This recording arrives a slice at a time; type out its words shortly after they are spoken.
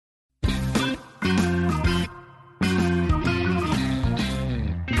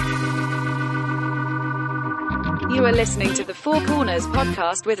You are listening to the Four Corners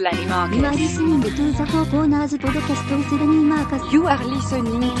podcast with Lenny Marcus. You are listening to the Four Corners podcast with Lenny Marcus. You are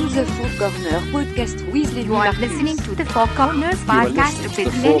listening to the Four Corners podcast with Lenny Marcus. You are listening to the Four Corners podcast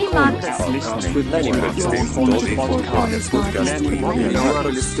with Lenny Marcus. You are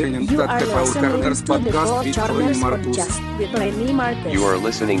listening to the Four Corners podcast with Lenny Marcus. You are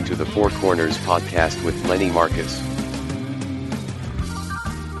listening to the Four Corners podcast with Lenny Marcus.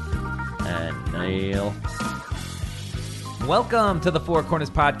 And Neil. Welcome to the Four Corners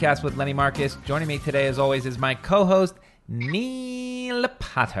podcast with Lenny Marcus. Joining me today, as always, is my co-host, Neil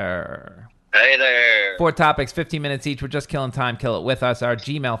Potter. Hey there. 4 topics, 15 minutes each. We're just killing time. Kill it with us. Our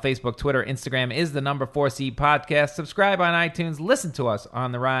Gmail, Facebook, Twitter, Instagram is the number 4C podcast. Subscribe on iTunes. Listen to us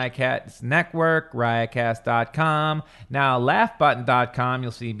on the Riotcast Network, riotcast.com. Now,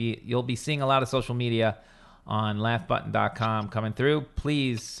 laughbutton.com. You'll be seeing a lot of social media on laughbutton.com coming through.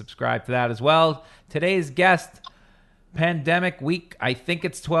 Please subscribe to that as well. Today's guest, pandemic week, I think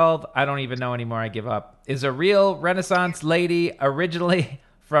it's 12. I don't even know anymore. I give up. Is a real Renaissance lady, originally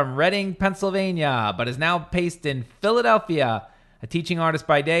from Reading, Pennsylvania, but is now based in Philadelphia. A teaching artist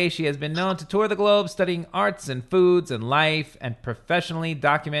by day, she has been known to tour the globe studying arts and foods and life and professionally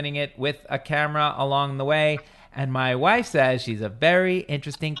documenting it with a camera along the way. And my wife says she's a very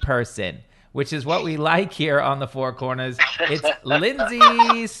interesting person, which is what we like here on the Four Corners. It's Lindsay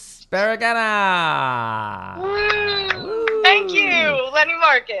Sparagana. Woo. Thank you, Lenny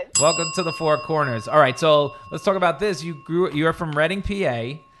Marcus. Welcome to the Four Corners. All right, so let's talk about this. You're from Reading,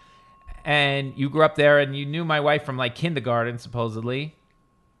 PA, and you grew up there, and you knew my wife from like kindergarten, supposedly.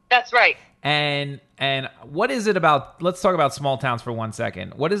 That's right. And what is it about? Let's talk about small towns for 1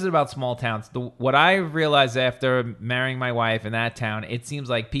 second. What is it about small towns? What I realized after marrying my wife in that town, it seems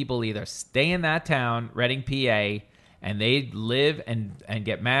like people either stay in that town, Reading, PA, and they live and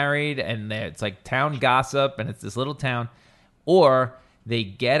get married, and it's like town gossip, and it's this little town, or they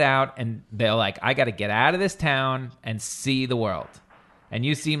get out and they're like, I got to get out of this town and see the world. And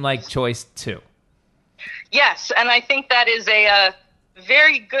you seem like choice 2. Yes, and I think that is a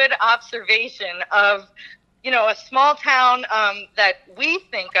very good observation of, a small town that we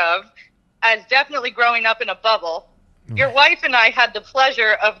think of as definitely growing up in a bubble. Your wife and I had the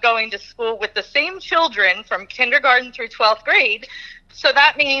pleasure of going to school with the same children from kindergarten through 12th grade. So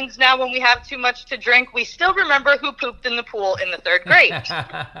that means now when we have too much to drink, we still remember who pooped in the pool in the 3rd grade.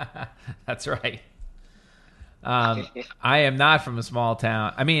 That's right. I am not from a small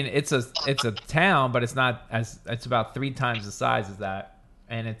town. I mean, it's a town, but it's about 3 times the size as that.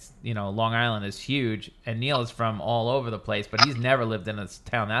 And it's, Long Island is huge. And Neil is from all over the place, but he's never lived in a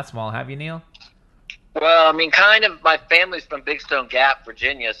town that small. Have you, Neil? Well, I mean, kind of. My family's from Big Stone Gap,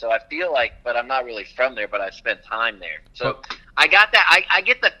 Virginia, so I feel like, but I'm not really from there, but I've spent time there. So I got that. I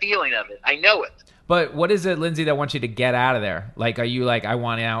get the feeling of it. I know it. But what is it, Lindsay, that wants you to get out of there? Like, are you like, I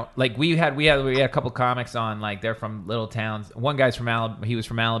want out? Like, we had a couple comics on, like, they're from little towns. One guy's he was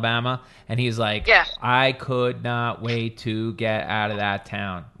from Alabama, and he's like, yeah. I could not wait to get out of that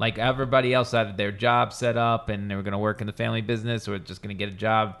town. Like, everybody else had their job set up, and they were going to work in the family business, or just going to get a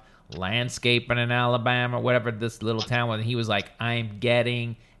job landscaping in Alabama, whatever this little town was. And he was like, I'm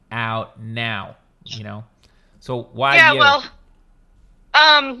getting out now, So why? Yeah, you? Well,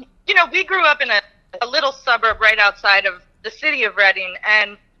 we grew up in a little suburb right outside of the city of Reading,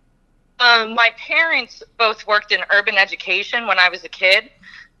 and my parents both worked in urban education when I was a kid.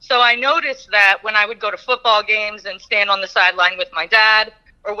 So I noticed that when I would go to football games and stand on the sideline with my dad,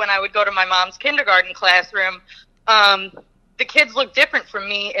 or when I would go to my mom's kindergarten classroom, the kids looked different from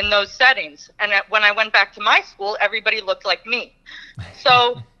me in those settings. And when I went back to my school, everybody looked like me.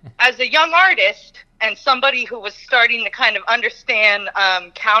 So as a young artist and somebody who was starting to kind of understand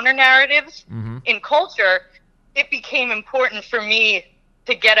counter narratives in culture, it became important for me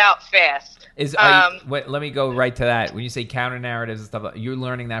to get out fast. Let me go right to that. When you say counter narratives and stuff, you're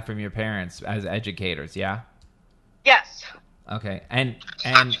learning that from your parents as educators, yeah? Yes. Okay. And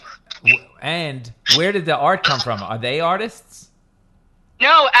where did the art come from? Are they artists?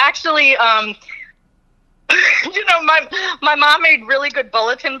 No, actually, my mom made really good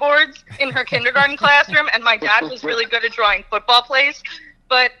bulletin boards in her kindergarten classroom, and my dad was really good at drawing football plays.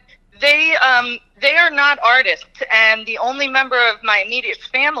 But they are not artists, and the only member of my immediate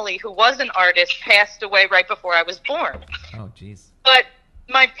family who was an artist passed away right before I was born. Oh, jeez. But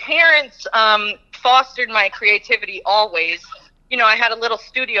my parents fostered my creativity always. I had a little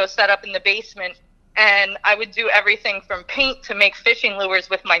studio set up in the basement, and I would do everything from paint to make fishing lures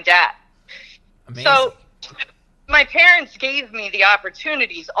with my dad. Amazing. So my parents gave me the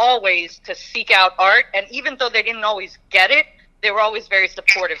opportunities always to seek out art, and even though they didn't always get it, they were always very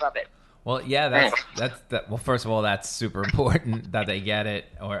supportive of it. Well, yeah, well, first of all, that's super important that they get it,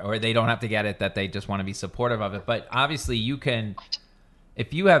 or they don't have to get it, that they just want to be supportive of it. But obviously you can,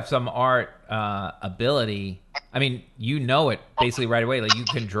 if you have some art ability, I mean, you know it basically right away. Like, you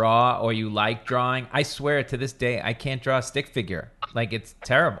can draw, or you like drawing. I swear to this day, I can't draw a stick figure. Like, it's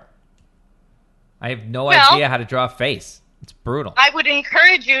terrible. I have no idea how to draw a face. It's brutal. I would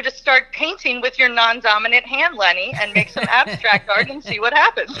encourage you to start painting with your non-dominant hand, Lenny, and make some abstract art and see what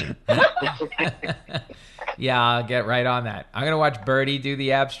happens. Yeah, I'll get right on that. I'm going to watch Birdie do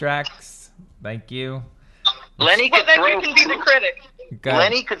the abstracts. Thank you. Lenny Well, then you can be the critic. Good.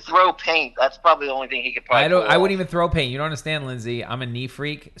 Lenny could throw paint. That's probably the only thing he could probably I wouldn't even throw paint. You don't understand, Lindsay. I'm a knee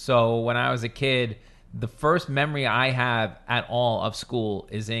freak. So when I was a kid, the first memory I have at all of school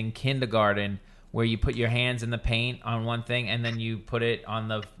is in kindergarten, where you put your hands in the paint on one thing and then you put it on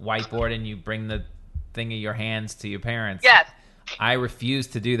the whiteboard and you bring the thing of your hands to your parents. Yes. I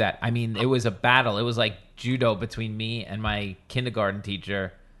refused to do that. I mean, it was a battle. It was like judo between me and my kindergarten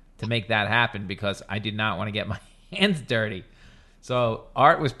teacher to make that happen, because I did not want to get my hands dirty. So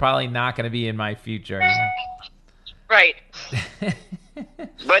art was probably not going to be in my future. Right.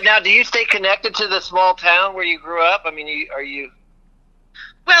 But now, do you stay connected to the small town where you grew up? I mean, are you...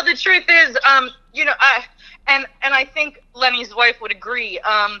 Well, the truth is, I think Lenny's wife would agree,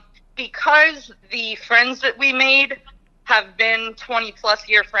 because the friends that we made have been 20-plus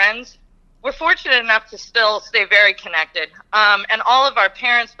year friends, we're fortunate enough to still stay very connected. And all of our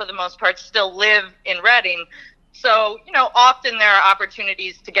parents, for the most part, still live in Reading. So, often there are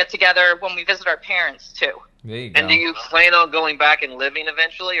opportunities to get together when we visit our parents, too. There you go. And do you plan on going back and living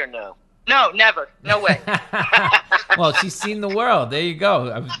eventually, or no? No, never. No way. Well, she's seen the world. There you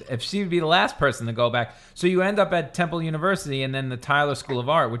go. If she would be the last person to go back. So you end up at Temple University and then the Tyler School of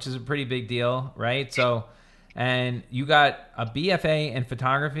Art, which is a pretty big deal, right? So, and you got a BFA in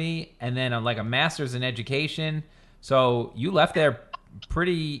photography and then a master's in education. So you left there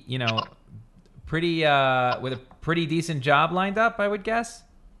pretty with a pretty decent job lined up, I would guess.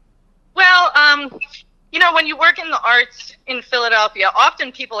 Well, when you work in the arts in Philadelphia,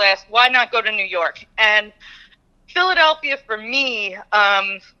 often people ask, why not go to New York? And Philadelphia, for me,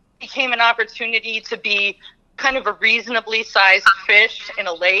 became an opportunity to be kind of a reasonably sized fish in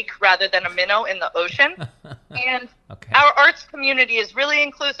a lake rather than a minnow in the ocean. And Our arts community is really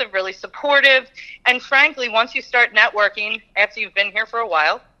inclusive, really supportive. And frankly, once you start networking, after you've been here for a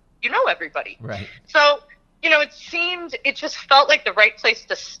while, you know everybody. Right. So, it just felt like the right place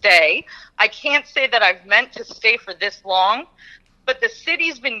to stay. I can't say that I've meant to stay for this long, but the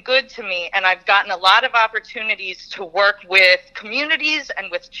city's been good to me, and I've gotten a lot of opportunities to work with communities and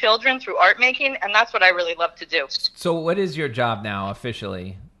with children through art making, and that's what I really love to do. So what is your job now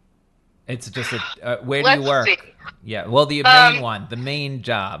officially? It's just where do you work? See. Yeah, well, the main one, the main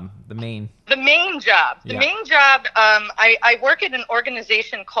job. The main job, I work at an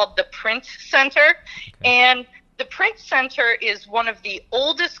organization called the Print Center, and the Print Center is one of the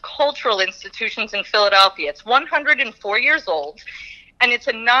oldest cultural institutions in Philadelphia. It's 104 years old, and it's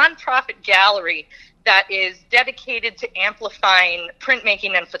a nonprofit gallery that is dedicated to amplifying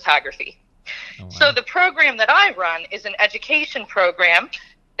printmaking and photography. Oh, wow. So the program that I run is an education program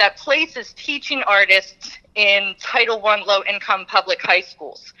that places teaching artists in Title I low-income public high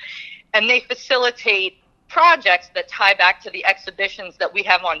schools. And they facilitate projects that tie back to the exhibitions that we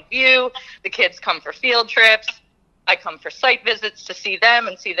have on view. The kids come for field trips. I come for site visits to see them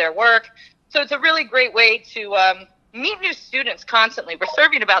and see their work. So it's a really great way to meet new students constantly. We're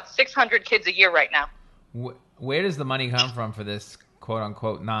serving about 600 kids a year right now. Where does the money come from for this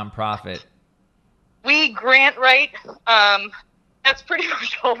quote-unquote nonprofit? We grant write. That's pretty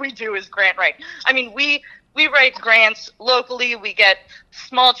much all we do is grant write. I mean, we write grants locally. We get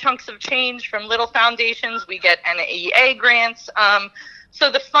small chunks of change from little foundations. We get NAEA grants.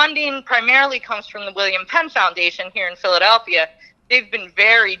 So the funding primarily comes from the William Penn Foundation here in Philadelphia. They've been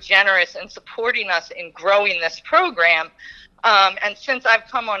very generous in supporting us in growing this program. And since I've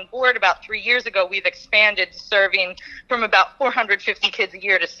come on board about 3 years ago, we've expanded serving from about 450 kids a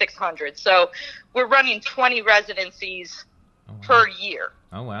year to 600. So we're running 20 residencies per year.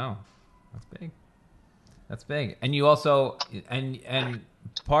 Oh, wow. That's big. That's big. And you also, and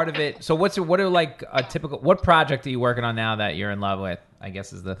part of it, so what project are you working on now that you're in love with, I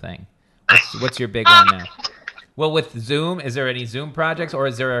guess is the thing. What's your big one now? Well, with Zoom, is there any Zoom projects, or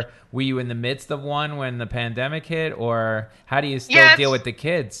were you in the midst of one when the pandemic hit, or how do you still deal with the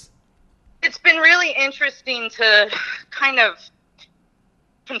kids? It's been really interesting to kind of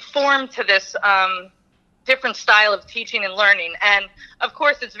conform to this different style of teaching and learning. And of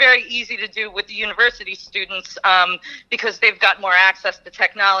course, it's very easy to do with the university students because they've got more access to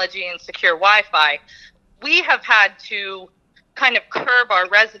technology and secure Wi-Fi. We have had to kind of curb our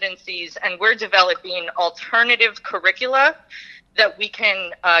residencies, and we're developing alternative curricula that we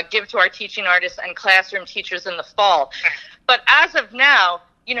can give to our teaching artists and classroom teachers in the fall. But as of now,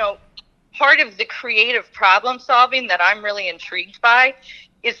 part of the creative problem solving that I'm really intrigued by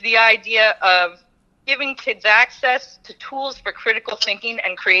is the idea of giving kids access to tools for critical thinking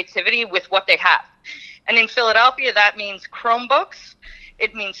and creativity with what they have. And in Philadelphia, that means Chromebooks,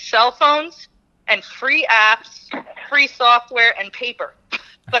 it means cell phones, and free apps, free software, and paper.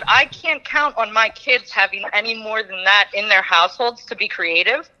 But I can't count on my kids having any more than that in their households to be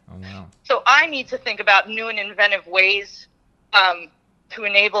creative. Oh, wow. So I need to think about new and inventive ways to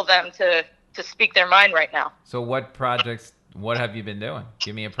enable them to speak their mind right now. So what have you been doing?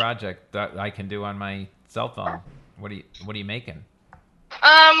 Give me a project that I can do on my cell phone. What are you making?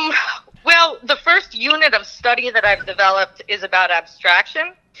 Well, the first unit of study that I've developed is about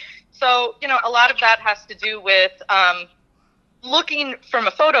abstraction. So, a lot of that has to do with looking from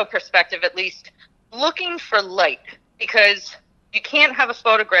a photo perspective, at least, looking for light, because you can't have a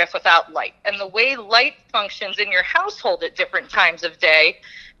photograph without light. And the way light functions in your household at different times of day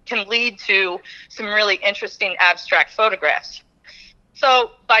can lead to some really interesting abstract photographs.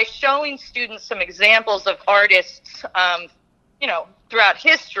 So by showing students some examples of artists, throughout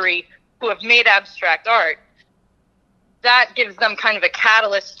history who have made abstract art, that gives them kind of a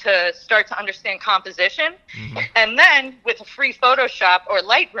catalyst to start to understand composition. Mm-hmm. And then with a free Photoshop or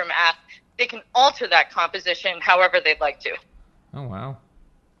Lightroom app, they can alter that composition however they'd like to. Oh, wow.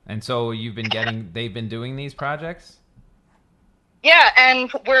 And so they've been doing these projects? Yeah,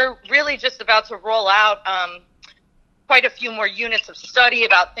 and we're really just about to roll out quite a few more units of study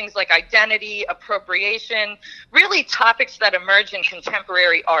about things like identity, appropriation, really topics that emerge in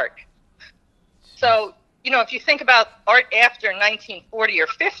contemporary art. So, if you think about art after 1940 or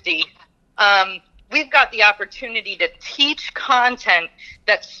 50, we've got the opportunity to teach content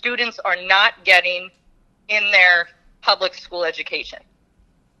that students are not getting in their public school education.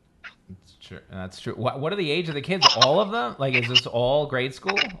 That's true. What are the age of the kids? All of them? Like, is this all grade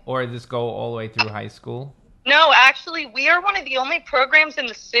school, or does this go all the way through high school? No, actually, we are one of the only programs in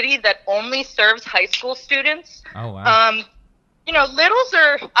the city that only serves high school students. Oh, wow.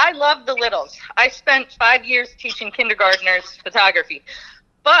 I love the littles. I spent 5 years teaching kindergartners photography.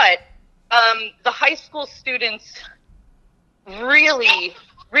 But the high school students really,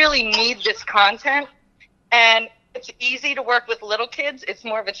 really need this content. And it's easy to work with little kids. It's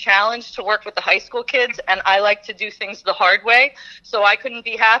more of a challenge to work with the high school kids. And I like to do things the hard way. So I couldn't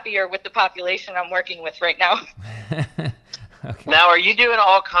be happier with the population I'm working with right now. Okay. Now, are you doing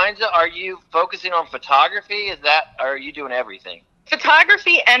are you focusing on photography? Or are you doing everything?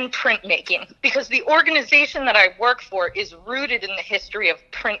 Photography and printmaking, because the organization that I work for is rooted in the history of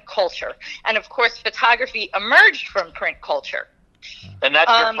print culture. And of course, photography emerged from print culture. And that's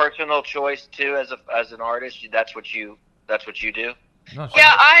your personal choice too, as an artist. That's what you do. No, sure.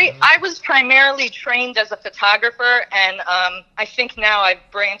 Yeah, I was primarily trained as a photographer, and I think now I've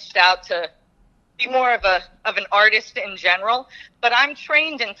branched out to be more of an artist in general. But I'm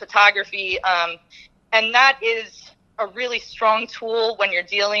trained in photography, and that is a really strong tool when you're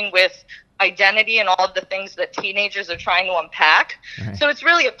dealing with identity and all of the things that teenagers are trying to unpack. Right. So it's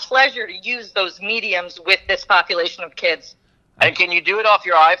really a pleasure to use those mediums with this population of kids. And can you do it off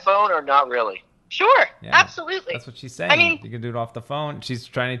your iPhone or not really? Sure, yeah, absolutely. That's what she's saying. You can do it off the phone. She's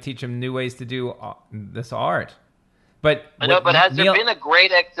trying to teach them new ways to do this art. But has there been a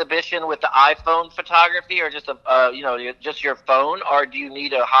great exhibition with the iPhone photography, or just just your phone, or do you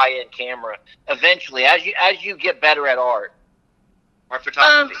need a high-end camera eventually as you get better at art or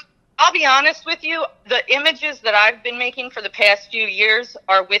photography? I'll be honest with you. The images that I've been making for the past few years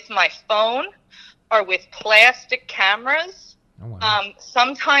are with my phone or with plastic cameras. Oh, wow.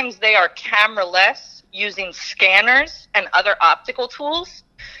 Sometimes they are camera-less, using scanners and other optical tools.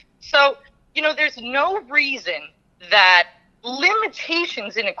 So, there's no reason that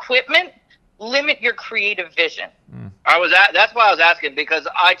limitations in equipment limit your creative vision. That's why I was asking, because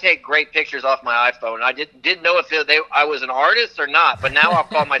I take great pictures off my iPhone. I didn't know if I was an artist or not, but now I'll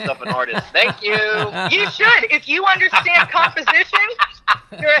call myself an artist. Thank you. You should. If you understand composition,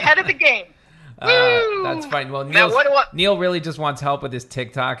 you're ahead of the game. That's fine. Well, Neil really just wants help with his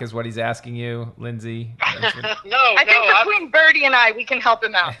TikTok, is what he's asking you, Lindsay. I think between Birdie and I, we can help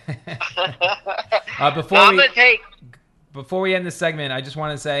him out. Before we end this segment, I just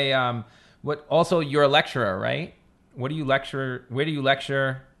want to say, also you're a lecturer, right? Where do you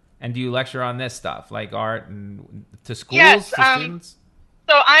lecture? And do you lecture on this stuff, like art, and to schools, Yes, to students?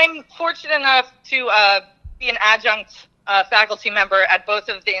 So I'm fortunate enough to be an adjunct faculty member at both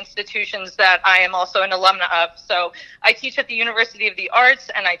of the institutions that I am also an alumna of. So I teach at the University of the Arts,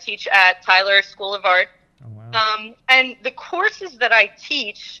 and I teach at Tyler School of Art. Oh, wow. And the courses that I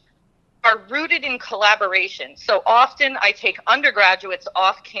teach are rooted in collaboration. So often I take undergraduates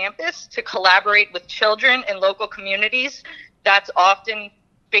off campus to collaborate with children in local communities. That's often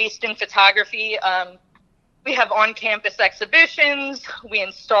based in photography. We have on-campus exhibitions. We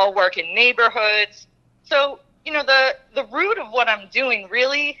install work in neighborhoods. So, you know, the root of what I'm doing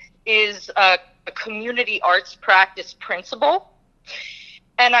really is a community arts practice principle.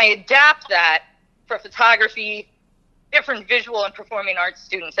 And I adapt that for photography, different visual and performing arts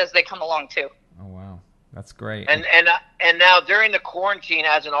students as they come along too. Oh, wow. That's great. And now during the quarantine,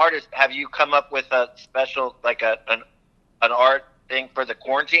 as an artist, have you come up with a special, like an art thing for the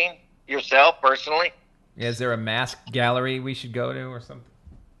quarantine yourself personally? Yeah, is there a mask gallery we should go to or something?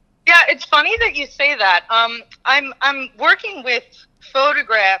 Yeah, it's funny that you say that. I'm working with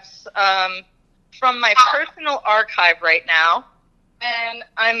photographs from my personal archive right now, and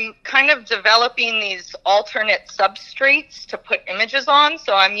I'm kind of developing these alternate substrates to put images on.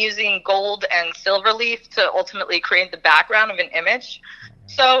 So I'm using gold and silver leaf to ultimately create the background of an image.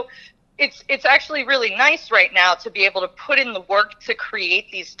 So it's actually really nice right now to be able to put in the work to create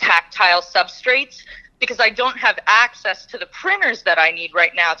these tactile substrates, because I don't have access to the printers that I need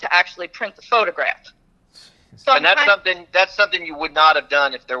right now to actually print the photograph. So and that's something you would not have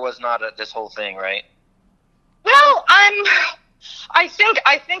done if there was not this whole thing, right? Well, I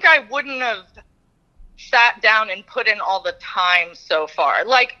think I wouldn't have sat down and put in all the time so far.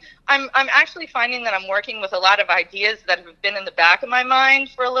 Like I'm actually finding that I'm working with a lot of ideas that have been in the back of my mind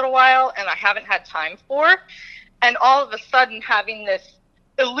for a little while and I haven't had time for. And all of a sudden having this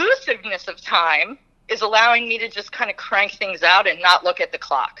elusiveness of time is allowing me to just kind of crank things out and not look at the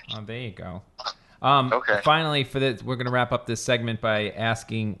clock. Oh, there you go. Okay. Finally, for this, we're going to wrap up this segment by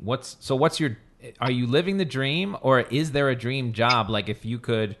asking, are you living the dream, or is there a dream job? Like if you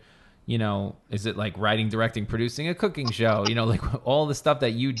could, you know, is it like writing, directing, producing a cooking show? You know, like all the stuff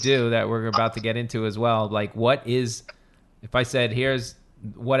that you do that we're about to get into as well. Like what is, if I said, here's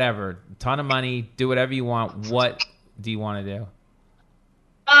whatever, ton of money, do whatever you want, what do you want to do?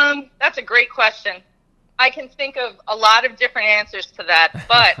 That's a great question. I can think of a lot of different answers to that,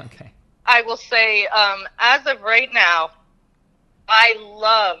 but Okay. I will say, as of right now, I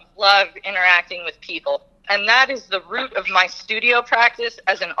love interacting with people. And that is the root of my studio practice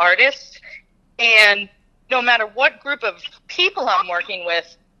as an artist. And no matter what group of people I'm working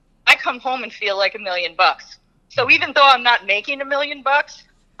with, I come home and feel like $1 million. So even though I'm not making $1 million,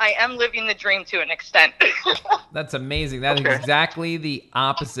 I am living the dream to an extent. That's amazing. That is exactly the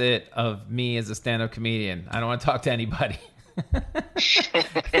opposite of me as a stand-up comedian. I don't want to talk to anybody.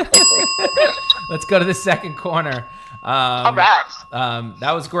 Let's go to the second corner. All right.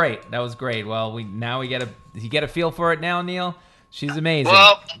 That was great. Well, you get a feel for it now, Neil. She's amazing.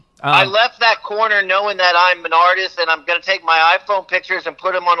 Well, I left that corner knowing that I'm an artist, and I'm going to take my iPhone pictures and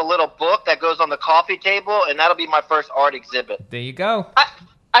put them on a little book that goes on the coffee table, and that'll be my first art exhibit. There you go.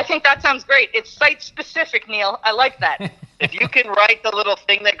 I think that sounds great. It's site-specific, Neil. I like that. If you can write the little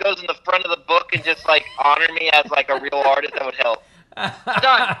thing that goes in the front of the book and just, like, honor me as, like, a real artist, that would help.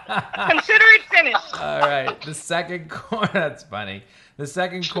 Done. Consider it finished. All right. The second corner, that's funny. The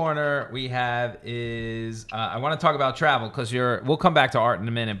second corner we have is, I want to talk about travel because we'll come back to art in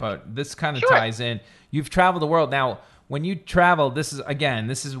a minute, but this kind of ties in. You've traveled the world. Now, when you travel, this is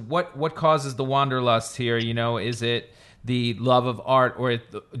what causes the wanderlust here, you know, is it the love of art, or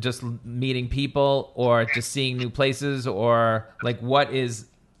just meeting people, or just seeing new places, or like what is,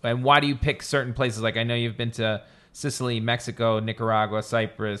 and why do you pick certain places? Like I know you've been to Sicily, Mexico, Nicaragua,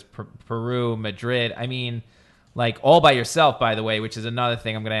 Cyprus, Peru, Madrid. I mean, like all by yourself, by the way, which is another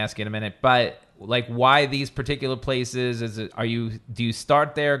thing I'm going to ask you in a minute. But like, why these particular places? Do you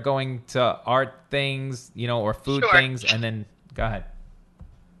start there going to art things, you know, or food things, and then go ahead?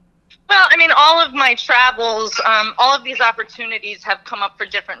 Well, I mean, all of my travels, all of these opportunities have come up for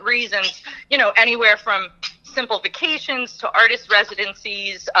different reasons, you know, anywhere from simple vacations to artist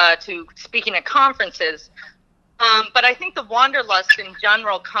residencies to speaking at conferences. But I think the wanderlust in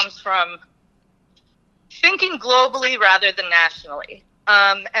general comes from thinking globally rather than nationally.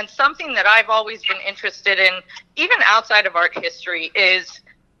 And something that I've always been interested in, even outside of art history, is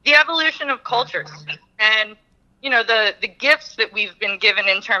the evolution of cultures. And you know, the gifts that we've been given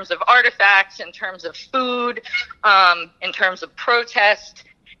in terms of artifacts, in terms of food, in terms of protest,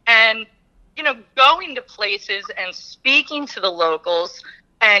 and, you know, going to places and speaking to the locals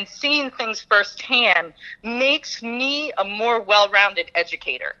and seeing things firsthand makes me a more well-rounded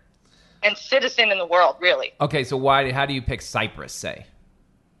educator and citizen in the world, really. Okay, so how do you pick Cyprus, say?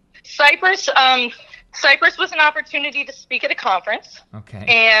 Cyprus was an opportunity to speak at a conference. Okay.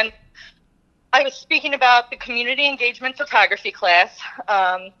 And I was speaking about the community engagement photography class.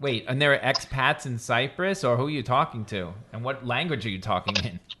 Wait, and there are expats in Cyprus, or who are you talking to? And what language are you talking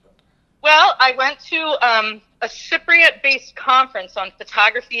in? Well, I went to a Cypriot-based conference on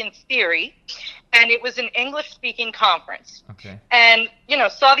photography and theory, and it was an English-speaking conference. Okay. And,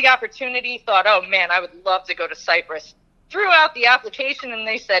 saw the opportunity, thought, oh, man, I would love to go to Cyprus. Threw out the application, and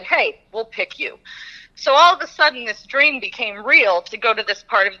they said, hey, we'll pick you. So all of a sudden, this dream became real to go to this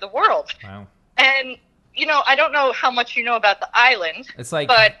part of the world. Wow. And, I don't know how much you know about the island. It's like,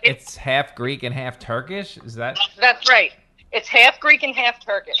 but it's half Greek and half Turkish? Is that? That's right. It's half Greek and half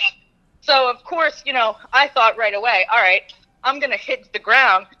Turkish. So, of course, I thought right away, all right, I'm going to hit the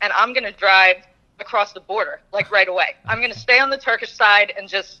ground and I'm going to drive across the border, like right away. I'm going to stay on the Turkish side and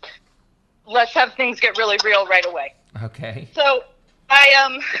just let's have things get really real right away. Okay. So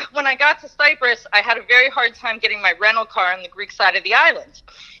when I got to Cyprus, I had a very hard time getting my rental car on the Greek side of the island.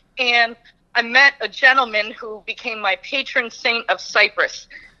 And I met a gentleman who became my patron saint of Cyprus.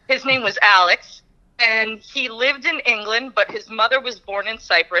 His name was Alex, and he lived in England, but his mother was born in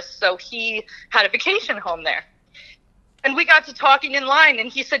Cyprus, so he had a vacation home there. And we got to talking in line, and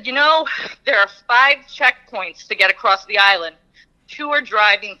he said, there are 5 checkpoints to get across the island. 2 are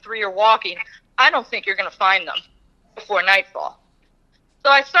driving, 3 are walking. I don't think you're going to find them before nightfall. So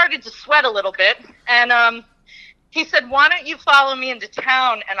I started to sweat a little bit, and he said, why don't you follow me into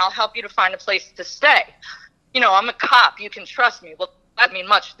town, and I'll help you to find a place to stay. I'm a cop. You can trust me. Well, that didn't mean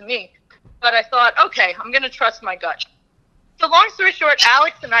much to me. But I thought, okay, I'm going to trust my gut. So long story short,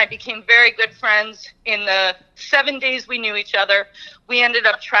 Alex and I became very good friends. In the 7 days we knew each other, we ended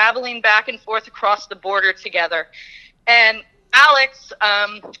up traveling back and forth across the border together. And Alex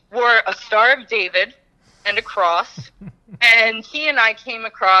wore a Star of David and a cross, and he and I came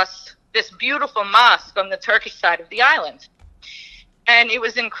across this beautiful mosque on the Turkish side of the island. And it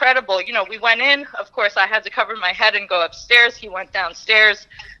was incredible. We went in. Of course, I had to cover my head and go upstairs. He went downstairs.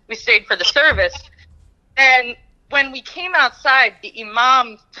 We stayed for the service. And when we came outside, the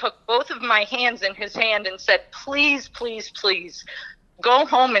imam took both of my hands in his hand and said, please, please, please, go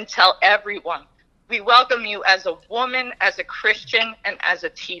home and tell everyone. We welcome you as a woman, as a Christian, and as a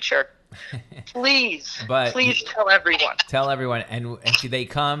teacher. Please, please tell everyone. Tell everyone. And if they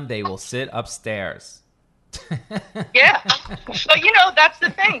come, they will sit upstairs. Yeah. But, that's the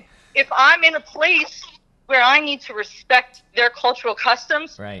thing. If I'm in a place where I need to respect their cultural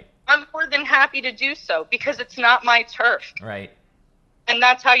customs, right, I'm more than happy to do so because it's not my turf. Right. And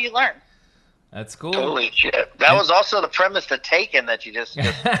that's how you learn. That's cool. Holy shit. That was also the premise to Taken that you just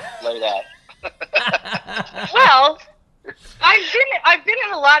laid out. Well, I've been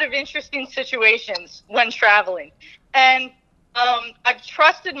in a lot of interesting situations when traveling, and I've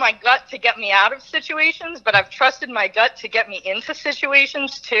trusted my gut to get me out of situations, but I've trusted my gut to get me into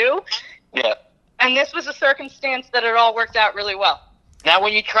situations too. Yeah. And this was a circumstance that it all worked out really well. Now,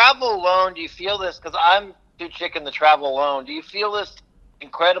 when you travel alone, do you feel this? Because I'm too chicken to travel alone. Do you feel this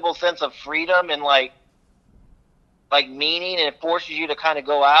incredible sense of freedom and like meaning, and it forces you to kind of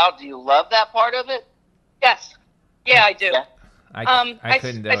go out? Do you love that part of it? Yes. Yeah, I do. Yeah. I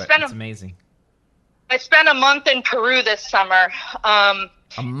couldn't do it. It's amazing. I spent a month in Peru this summer. A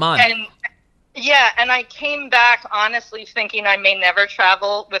month? And I came back honestly thinking I may never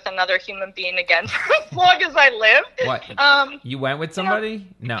travel with another human being again for as long as I live. What? You went with somebody?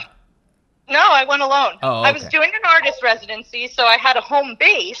 No. No, I went alone. Oh, okay. I was doing an artist residency, so I had a home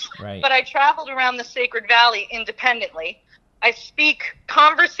base, right, but I traveled around the Sacred Valley independently. I speak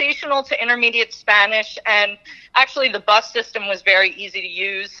conversational to intermediate Spanish, and actually the bus system was very easy to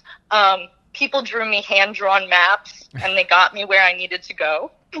use. People drew me hand-drawn maps, and they got me where I needed to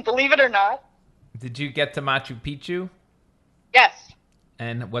go, believe it or not. Did you get to Machu Picchu? Yes.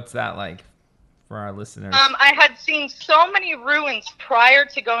 And what's that like for our listeners? I had seen so many ruins prior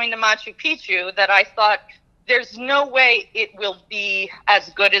to going to Machu Picchu that I thought there's no way it will be as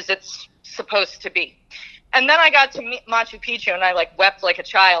good as it's supposed to be. And then I got to meet Machu Picchu, and I wept like a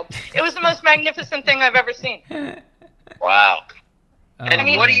child. It was the most magnificent thing I've ever seen. Wow.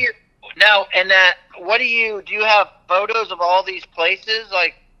 And what do you now? And what do you have photos of all these places?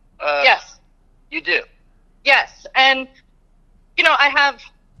 Yes. You do? Yes. And,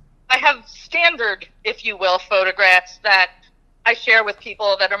 I have standard, if you will, photographs that I share with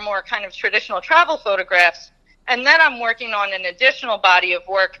people that are more kind of traditional travel photographs. And then I'm working on an additional body of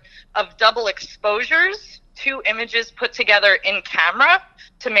work of double exposures 2 images put together in camera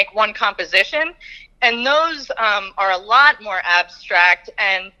to make one composition. And those are a lot more abstract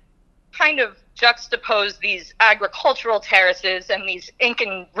and kind of juxtapose these agricultural terraces and these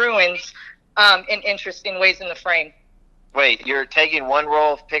Incan ruins in interesting ways in the frame. Wait, you're taking one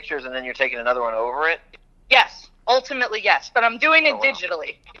roll of pictures and then you're taking another one over it? Yes, ultimately yes, but I'm doing it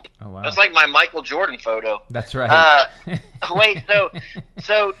digitally. Oh, wow. That's like my Michael Jordan photo. That's right. Wait,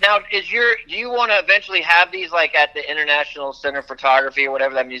 so now do you want to eventually have these like at the International Center of Photography or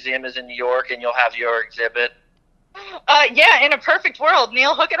whatever that museum is in New York, and you'll have your exhibit? Yeah, in a perfect world,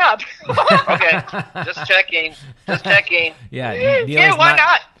 Neil, hook it up. Okay, just checking. Yeah, Yeah, why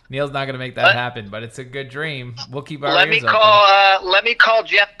not? Neil's not going to make that happen, but it's a good dream. We'll keep our Let me ears open. let me call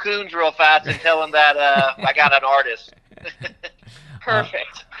Jeff Koons real fast and tell him that I got an artist.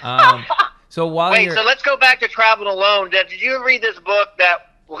 Perfect. So while Wait, so let's go back to Traveling Alone. Did you read this book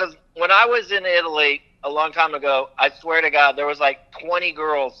because when I was in Italy a long time ago, I swear to God, there was like 20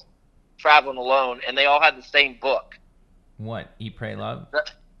 girls traveling alone, and they all had the same book. What? Eat, Pray, Love?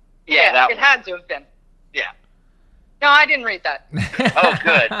 Yeah, that it one. had to have been. Yeah. No, I didn't read that. Oh,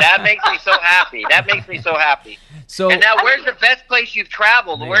 good. That makes me so happy. So And now, where's the best place you've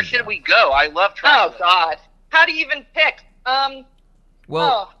traveled? There Where you should go. we go? I love traveling. Oh, God. How do you even pick?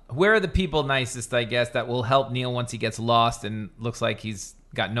 Well, where are the people nicest, I guess, that will help Neil once he gets lost and looks like he's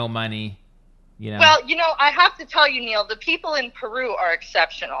got no money, you know? Well, I have to tell you, Neil, the people in Peru are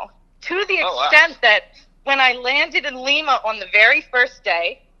exceptional. To the Oh, wow. extent that when I landed in Lima on the very first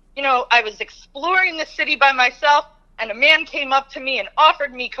day, I was exploring the city by myself, and a man came up to me and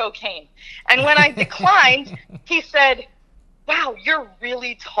offered me cocaine. And when I declined, he said, "Wow, you're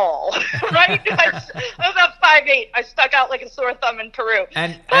really tall." Right? I was about 5'8". I stuck out like a sore thumb in Peru.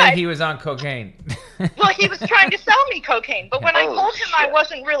 And But- he was on cocaine. Well, he was trying to sell me cocaine, but when I Holy told him I shit.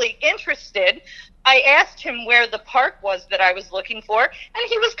 wasn't really interested, I asked him where the park was that I was looking for, and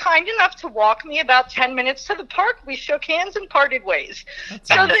he was kind enough to walk me about 10 minutes to the park. We shook hands and parted ways.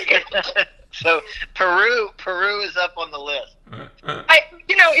 So Peru is up on the list.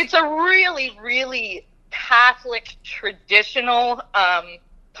 It's a really, really Catholic, traditional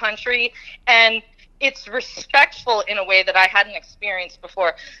country, and it's respectful in a way that I hadn't experienced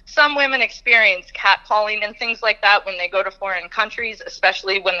before. Some women experience catcalling and things like that when they go to foreign countries,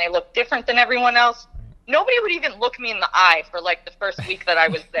 especially when they look different than everyone else. Nobody would even look me in the eye for like the first week that I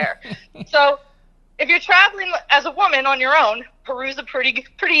was there. So if you're traveling as a woman on your own, Peru's a pretty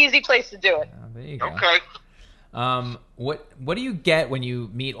easy place to do it. Oh, there you go. Okay. What do you get when you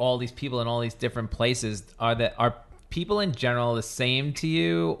meet all these people in all these different places? Are people in general the same to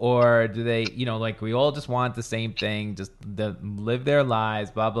you, or do they, like we all just want the same thing, just to live their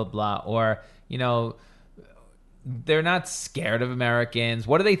lives, blah blah blah, or they're not scared of Americans?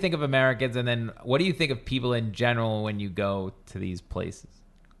 What do they think of Americans, and then what do you think of people in general when you go to these places?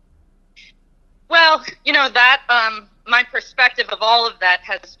 Well, that my perspective of all of that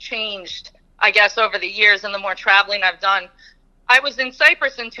has changed, I guess, over the years and the more traveling I've done. I was in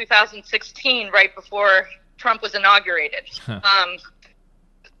Cyprus in 2016, right before Trump was inaugurated.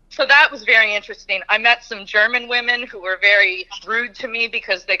 So that was very interesting. I met some German women who were very rude to me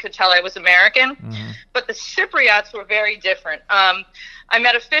because they could tell I was American. Mm-hmm. But the Cypriots were very different. I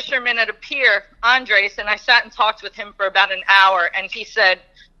met a fisherman at a pier, Andres, and I sat and talked with him for about an hour, and he said,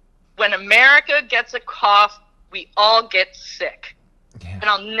 "When America gets a cough, we all get sick." Yeah. And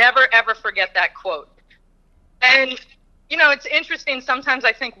I'll never, ever forget that quote. And, it's interesting. Sometimes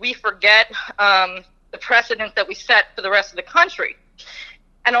I think we forget the precedent that we set for the rest of the country.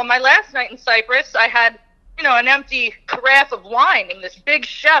 And on my last night in Cyprus, I had, an empty carafe of wine, and this big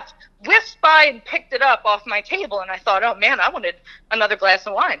chef whisked by and picked it up off my table. And I thought, oh, man, I wanted another glass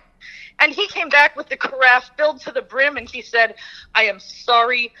of wine. And he came back with the carafe filled to the brim, and he said, "I am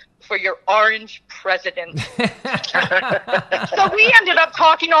sorry for your orange president." So we ended up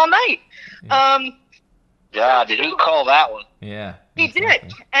talking all night. God, did he call that one? Yeah, He exactly.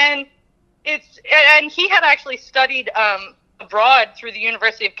 did. And he had actually studied abroad through the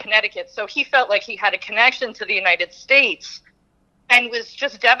University of Connecticut, so he felt like he had a connection to the United States and was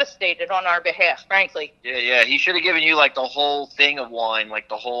just devastated on our behalf, frankly. Yeah. He should have given you like the whole thing of wine, like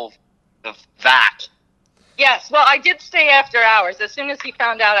the vat. Yes, well, I did stay after hours. As soon as he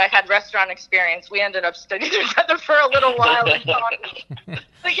found out I had restaurant experience, we ended up studying together for a little while. And talking. But,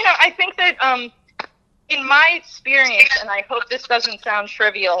 I think that in my experience, and I hope this doesn't sound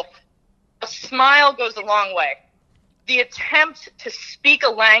trivial, a smile goes a long way. The attempt to speak a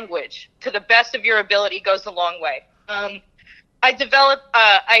language to the best of your ability goes a long way. I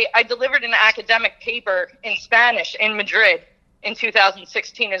delivered an academic paper in Spanish in Madrid in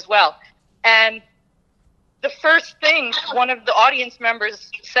 2016 as well. And the first thing one of the audience members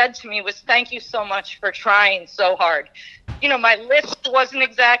said to me was, "Thank you so much for trying so hard." You know, my list wasn't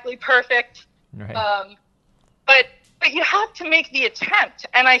exactly perfect, Right. but you have to make the attempt.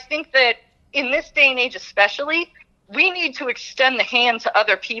 And I think that in this day and age especially, we need to extend the hand to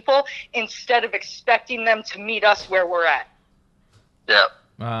other people instead of expecting them to meet us where we're at.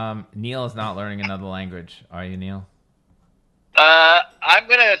 Yeah. Neil is not learning another language. Are you, Neil? I'm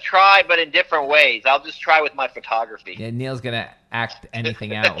going to try, but in different ways. I'll just try with my photography. Yeah, Neil's going to act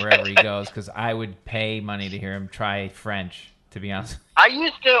anything out wherever he goes because I would pay money to hear him try French, to be honest. I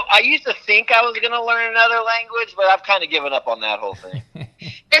used to think I was going to learn another language, but I've kind of given up on that whole thing.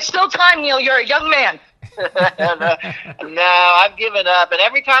 There's still time, Neil. You're a young man. No, I've given up. And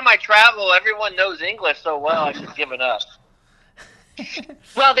every time I travel, everyone knows English so well, I've just given up.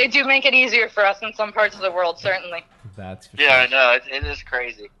 Well, they do make it easier for us in some parts of the world, certainly. That's for Yeah, I sure. know. It is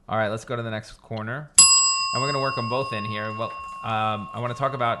crazy. All right, let's go to the next corner. And we're going to work them both in here. Well, I want to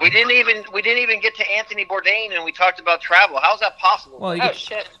talk about... We didn't even get to Anthony Bourdain, and we talked about travel. How's that possible? Well,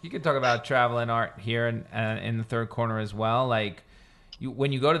 Shit. you could talk about travel and art here and in the third corner as well. Like,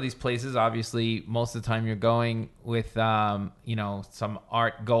 when you go to these places, obviously, most of the time you're going with, some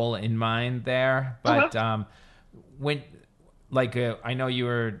art goal in mind there. But when... Like, I know you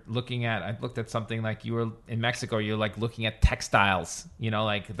were I looked at something like you were in Mexico, you're like looking at textiles,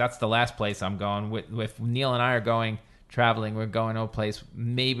 like that's the last place I'm going. With Neil and I are going traveling, we're going to a place,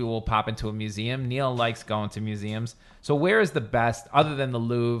 maybe we'll pop into a museum. Neil likes going to museums. So where is the best, other than the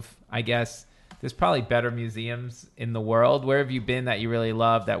Louvre, I guess, there's probably better museums in the world. Where have you been that you really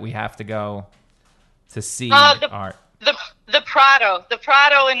love that we have to go to see art? The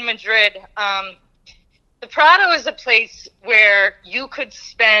Prado in Madrid. The Prado is a place where you could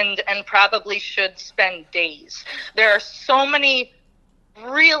spend and probably should spend days. There are so many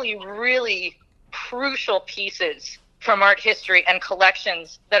really, really crucial pieces from art history and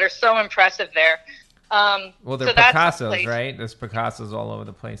collections that are so impressive there. Well, they're Picassos, right? There's Picassos all over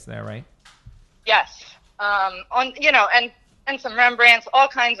the place there, right? Yes. And some Rembrandts, all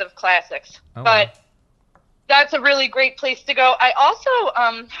kinds of classics. Oh, but wow. That's a really great place to go. I also,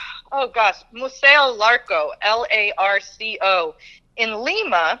 Museo Larco, Larco, in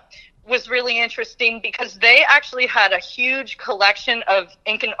Lima was really interesting because they actually had a huge collection of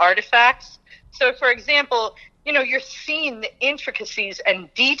Incan artifacts. So, for example, you're seeing the intricacies and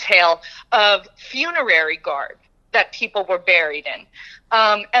detail of funerary garb that people were buried in.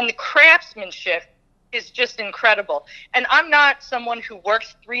 And the craftsmanship is just incredible. And I'm not someone who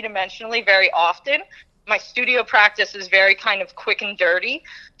works three-dimensionally very often. My studio practice is very kind of quick and dirty.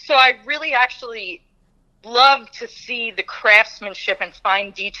 So I really actually love to see the craftsmanship and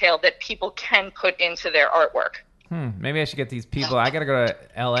fine detail that people can put into their artwork. Maybe I should get these people. I got to go to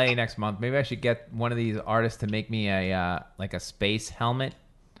LA next month. Maybe I should get one of these artists to make me a space helmet.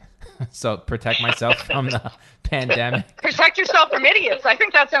 So protect myself from the pandemic. Protect yourself from idiots. I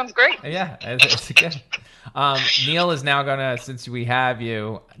think that sounds great. Yeah, it's good. Neil is now going to, since we have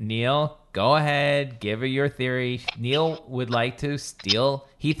you, Neil, go ahead, give her your theory. Neil would like to steal.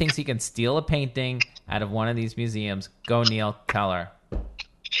 He thinks he can steal a painting out of one of these museums. Go, Neil, tell her.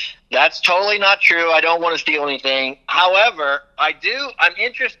 That's totally not true. I don't want to steal anything. However, I'm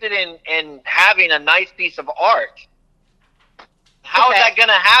interested in having a nice piece of art. How is that going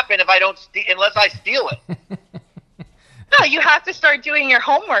to happen if I don't unless I steal it? No, you have to start doing your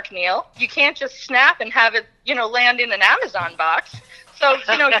homework, Neil. You can't just snap and have it, land in an Amazon box. So,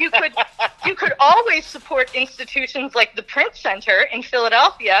 you could always support institutions like the Print Center in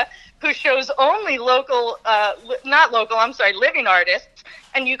Philadelphia, who shows only living artists,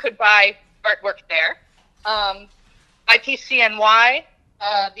 and you could buy artwork there. IPCNY,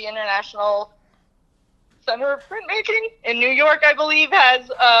 the International Center of Printmaking in New York, I believe,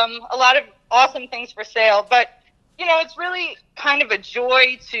 has a lot of awesome things for sale. But, it's really kind of a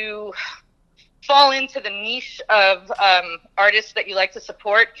joy to fall into the niche of artists that you like to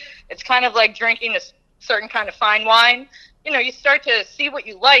support. It's kind of like drinking a certain kind of fine wine. You start to see what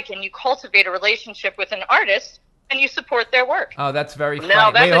you like and you cultivate a relationship with an artist and you support their work. Oh, that's very funny.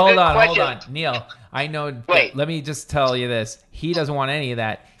 Now, that's Wait, a hold good on. question. Neil, I know. Wait. Let me just tell you this. He doesn't want any of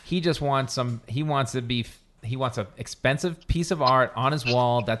that. He just wants he wants an expensive piece of art on his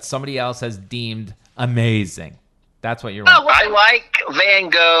wall that somebody else has deemed amazing. That's what you're wanting. I like Van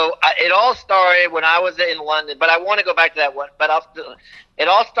Gogh. It all started when I was in London, but I want to go back to that one. But it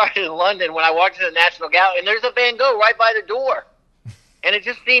all started in London when I walked to the National Gallery, and there's a Van Gogh right by the door. And it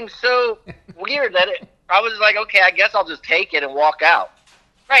just seemed so weird that I was like, okay, I guess I'll just take it and walk out.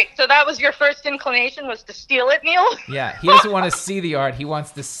 Right. So that was your first inclination, was to steal it, Neil? Yeah, he doesn't want to see the art. He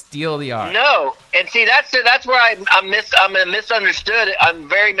wants to steal the art. No, and see that's where I'm misunderstood. I'm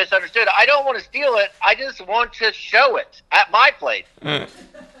very misunderstood. I don't want to steal it. I just want to show it at my place. I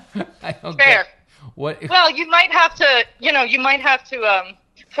don't Fair. get what. Well, you might have to,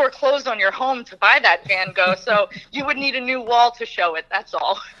 foreclose on your home to buy that Van Gogh, so you would need a new wall to show it. That's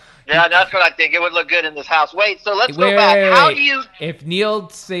all. Yeah, that's what I think. It would look good in this house. Wait, so let's go back. How do you... If Neil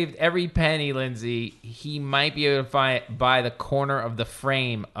saved every penny, Lindsay, he might be able to buy the corner of the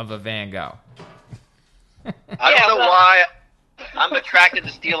frame of a Van Gogh. I don't know why I'm attracted to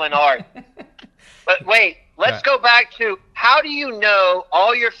stealing art. But wait, let's go back to, how do you know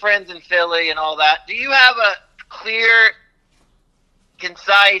all your friends in Philly and all that? Do you have a clear,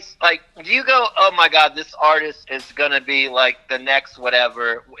 concise, like, do you go, oh my God, this artist is going to be like the next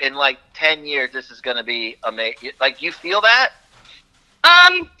whatever, in like 10 years, this is going to be amazing. Like, you feel that?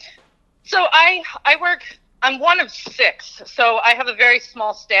 So I work, I'm one of 6, so I have a very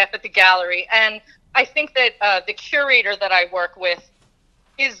small staff at the gallery, and I think that the curator that I work with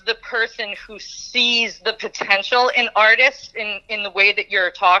is the person who sees the potential in artists in the way that you're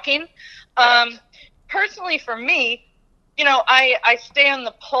talking. Personally, for me, you know, I stay on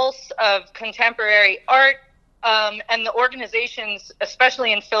the pulse of contemporary art, and the organizations,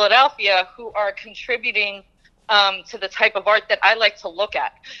 especially in Philadelphia, who are contributing to the type of art that I like to look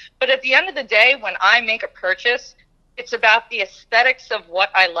at. But at the end of the day, when I make a purchase, it's about the aesthetics of what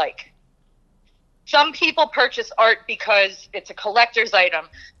I like. Some people purchase art because it's a collector's item,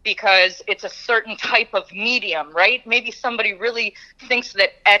 because it's a certain type of medium, right? Maybe somebody really thinks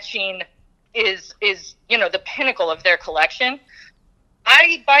that etching is you know, the pinnacle of their collection.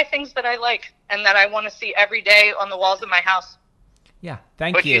 I buy things that I like and that I want to see every day on the walls of my house. Yeah,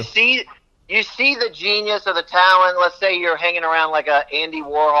 thank you. But you see the genius of the talent. Let's say you're hanging around like a Andy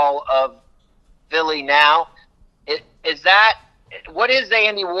Warhol of Philly now. What is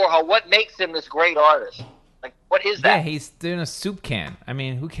Andy Warhol? What makes him this great artist? Like, what is that? Yeah, he's doing a soup can. I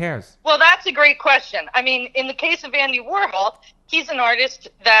mean, who cares? Well, that's a great question. I mean, in the case of Andy Warhol, he's an artist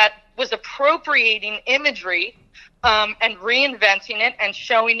that was appropriating imagery and reinventing it and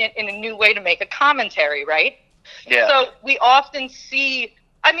showing it in a new way to make a commentary, right? Yeah. So we often see,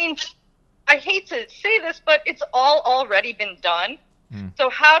 I mean, I hate to say this, but it's all already been done. So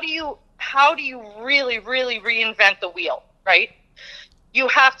how do you really, really reinvent the wheel, right? You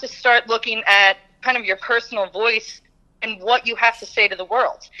have to start looking at kind of your personal voice and what you have to say to the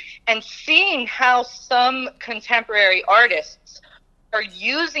world. And seeing how some contemporary artists are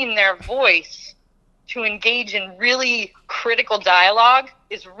using their voice to engage in really critical dialogue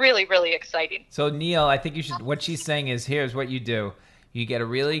is really, really exciting. So, Neil, I think you should, what she's saying is, here's what you do. You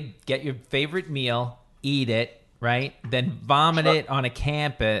get your favorite meal, eat it, right? Then vomit it on a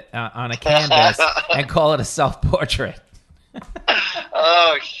canvas and call it a self-portrait.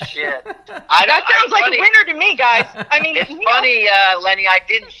 Oh, shit. That sounds like a winner to me, guys. I mean, it's funny, Lenny, I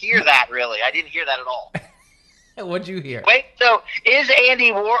didn't hear that, really. I didn't hear that at all. What'd you hear? Wait, so is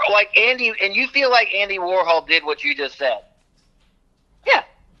Andy Warhol, like Andy, and you feel like Andy Warhol did what you just said? Yeah,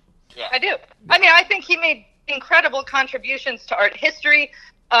 I do. I mean, I think he made incredible contributions to art history,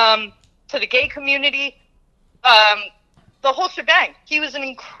 to the gay community, the whole shebang. He was an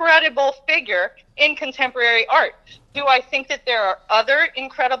incredible figure in contemporary art. Do I think that there are other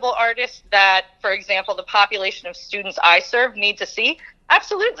incredible artists that, for example, the population of students I serve need to see?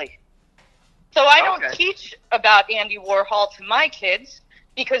 Absolutely. So I don't teach about Andy Warhol to my kids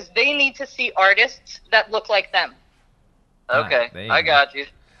because they need to see artists that look like them. Okay, I got you.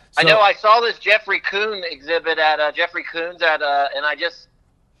 So, I know I saw this Jeffrey Koons exhibit at Jeffrey Koons and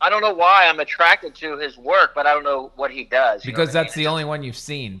I don't know why I'm attracted to his work, but I don't know what he does. Because that's the only one you've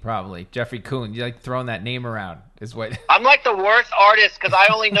seen, probably. Jeffrey Koons. You like throwing that name around is what. I'm like the worst artist because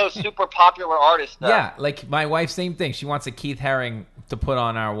I only know super popular artists. Yeah, like my wife, same thing. She wants a Keith Haring to put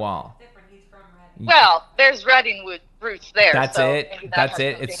on our wall. Well, there's Reading roots there. That's so it. That's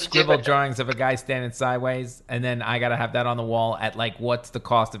it. It's scribbled drawings of a guy standing sideways, and then I gotta have that on the wall at like, what's the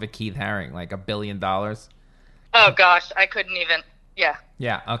cost of a Keith Haring? Like $1 billion? Oh gosh, I couldn't even. Yeah.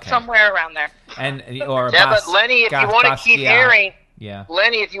 Yeah. Okay. Somewhere around there. But Lenny, if you want a Keith Haring,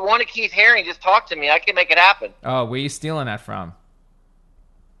 Lenny, if you want a Keith Haring, just talk to me. I can make it happen. Oh, where are you stealing that from?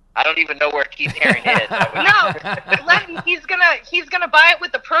 I don't even know where Keith Haring is. No, Lenny, he's gonna buy it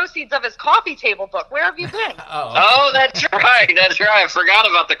with the proceeds of his coffee table book. Where have you been? Oh, that's right. That's right. I forgot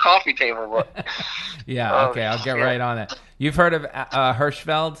about the coffee table book. Yeah. Okay, I'll get right on it. You've heard of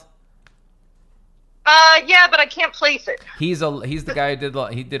Hirschfeld? Yeah, but I can't place it. He's the guy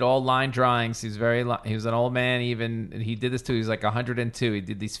who did all line drawings. He was an old man. Even he did this too. He was like 102. He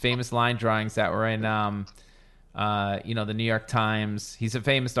did these famous line drawings that were in the New York Times. He's a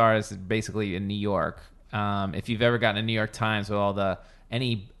famous artist, basically in New York. If you've ever gotten a New York Times with all the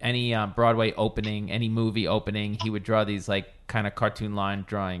any Broadway opening, any movie opening, he would draw these like kind of cartoon line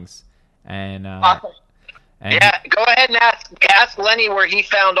drawings. And Awesome. Yeah, go ahead and ask Lenny where he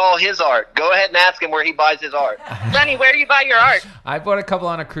found all his art. Go ahead and ask him where he buys his art. Lenny, where do you buy your art? I bought a couple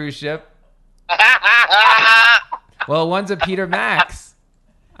on a cruise ship. Well, one's a Peter Max.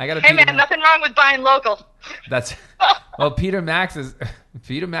 I got a. Hey Peter man, nothing wrong with buying local. That's well. Peter Max is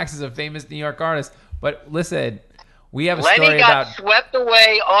a famous New York artist. But listen, we have a Lenny story got about swept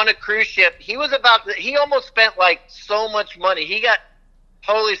away on a cruise ship. He almost spent like so much money. He got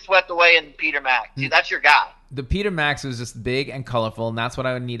totally swept away in Peter Max. See, that's your guy. the Peter Max was just big and colorful, and that's what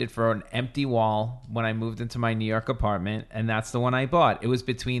I needed for an empty wall when I moved into my New York apartment, and that's the one I bought. It was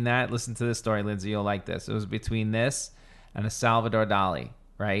between that. Listen to this story, Lindsay. You'll like this. It was between this and a Salvador Dali,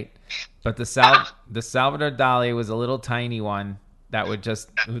 right? But the Salvador Dali was a little tiny one that would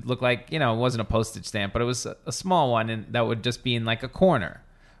look like, it wasn't a postage stamp, but it was a small one, and that would just be in like a corner,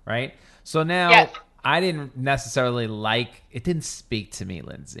 right? So now... Yes. I didn't necessarily it didn't speak to me,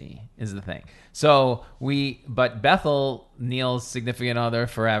 Lindsay, is the thing. So but Bethel, Neil's significant other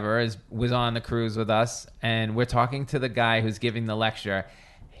forever, was on the cruise with us, and we're talking to the guy who's giving the lecture.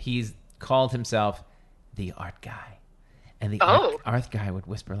 He's called himself the art guy. And the art guy would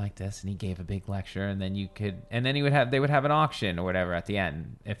whisper like this, and he gave a big lecture, and then they would have an auction or whatever at the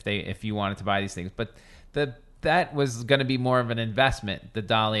end if you wanted to buy these things. But that was going to be more of an investment, the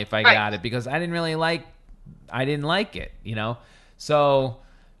Dali, if I got it, because I didn't like it, So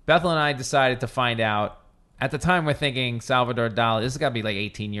Bethel and I decided to find out. At the time, we're thinking Salvador Dali, this has got to be like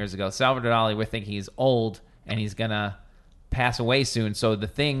 18 years ago. Salvador Dali, we're thinking he's old and he's going to pass away soon, so the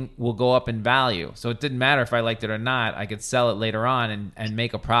thing will go up in value. So it didn't matter if I liked it or not. I could sell it later on and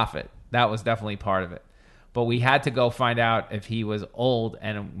make a profit. That was definitely part of it. But we had to go find out if he was old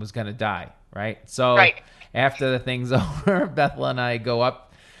and was going to die, right? So after the thing's over, Bethel and I go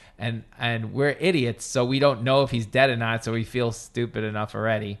up, and we're idiots, so we don't know if he's dead or not, so we feel stupid enough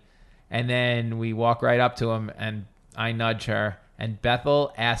already. And then we walk right up to him, and I nudge her, and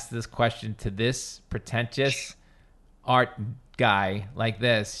Bethel asks this question to this pretentious art guy like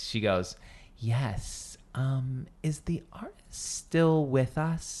this. She goes, "Yes, is the artist still with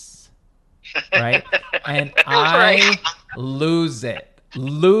us?" Right? And I lose it.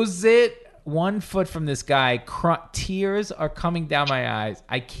 1 foot from this guy, tears are coming down my eyes.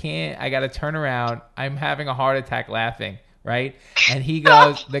 I got to turn around. I'm having a heart attack laughing, right? And he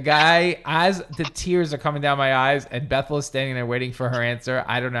goes, the guy, as the tears are coming down my eyes, and Bethel is standing there waiting for her answer.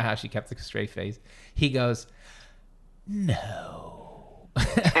 I don't know how she kept a straight face. He goes, "No."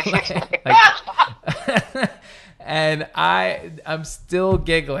 And I'm still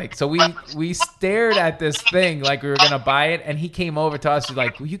giggling. So we stared at this thing like we were gonna buy it, and he came over to us. He's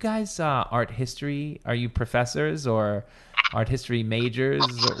like, "Were you guys art history? Are you professors or art history majors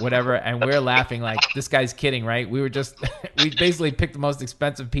or whatever?" And we're laughing like, this guy's kidding, right? We basically picked the most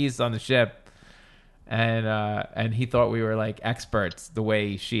expensive piece on the ship, and he thought we were like experts the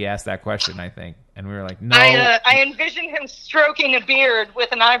way she asked that question, I think. And we were like, "No." I envisioned him stroking a beard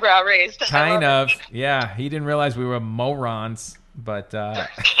with an eyebrow raised. Kind of, yeah. He didn't realize we were morons, but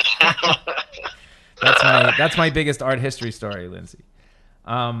that's my biggest art history story, Lindsay.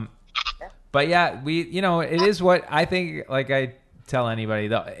 But yeah, it is what I think. Like I tell anybody,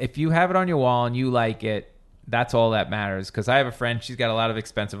 though, if you have it on your wall and you like it, that's all that matters. Because I have a friend, she's got a lot of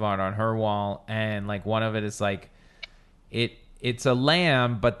expensive art on her wall, and like one of it is like it's a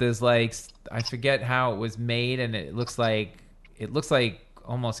lamb, but there's like, I forget how it was made, and it looks like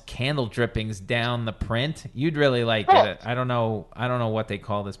almost candle drippings down the print. You'd really like it. I don't know what they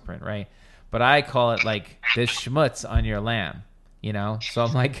call this print, right? But I call it like this schmutz on your lamb, So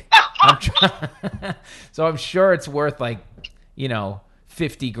I'm like, so I'm sure it's worth like,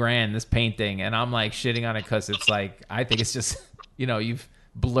 $50,000, this painting, and I'm like shitting on it because it's like, I think it's just, you've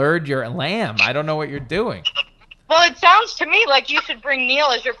blurred your lamb. I don't know what you're doing. Well, it sounds to me like you should bring Neil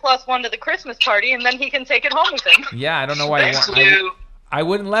as your +1 to the Christmas party, and then he can take it home with him. Yeah, I don't know why. I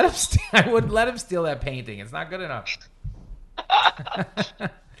wouldn't let him. I wouldn't let him steal that painting. It's not good enough.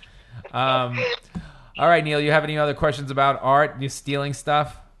 All right, Neil. You have any other questions about art? You stealing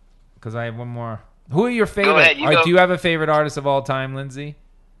stuff? Because I have one more. Who are your favorite? Do you have a favorite artist of all time, Lindsay?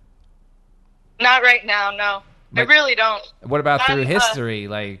 Not right now, no. I really don't. What about through history,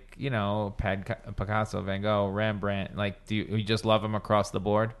 like Picasso, Van Gogh, Rembrandt? Like, do you just love them across the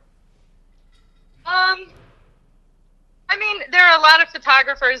board? I mean, there are a lot of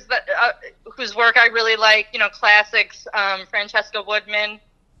photographers that whose work I really like. You know, classics, Francesca Woodman,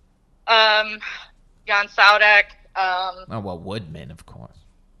 Jan Saudek. Woodman, of course.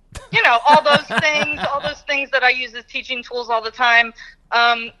 You know, all those things that I use as teaching tools all the time.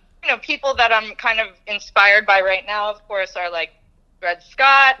 You know, people that I'm kind of inspired by right now, of course, are like Dred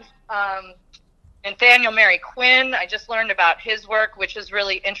Scott, Nathaniel Mary Quinn. I just learned about his work, which is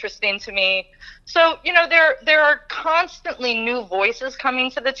really interesting to me. So, you know, there are constantly new voices coming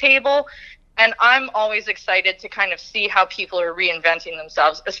to the table, and I'm always excited to kind of see how people are reinventing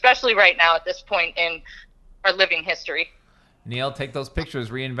themselves, especially right now at this point in our living history. Neil, take those pictures,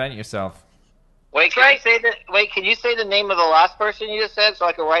 reinvent yourself. Wait, can you say the name of the last person you just said so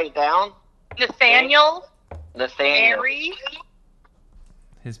I can write it down? Nathaniel. Mary.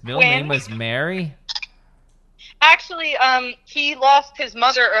 His middle name was Mary? Actually, he lost his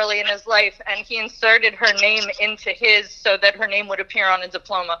mother early in his life, and he inserted her name into his so that her name would appear on a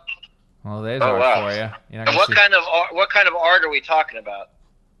diploma. Well, there's art for you. And what kind of art are we talking about?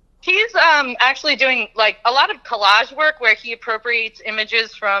 He's actually doing like a lot of collage work where he appropriates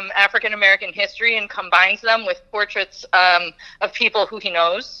images from African American history and combines them with portraits of people who he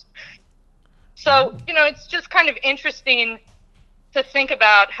knows. So, you know, it's just kind of interesting to think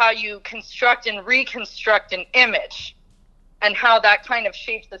about how you construct and reconstruct an image and how that kind of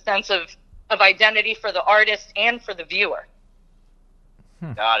shapes the sense of identity for the artist and for the viewer.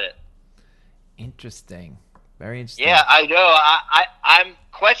 Got it. Interesting. Very interesting. Yeah, I know. I'm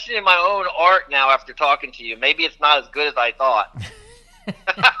questioning my own art now after talking to you. Maybe it's not as good as I thought.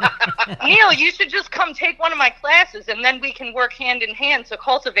 Neil, you should just come take one of my classes, and then we can work hand in hand to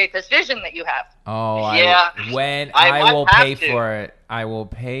cultivate this vision that you have. Oh, yeah. I will pay for it. I will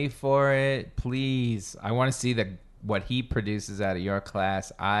pay for it, please. I want to see what he produces out of your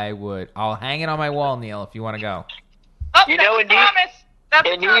class. I'll hang it on my wall, Neil, if you want to go. Oh, you know, in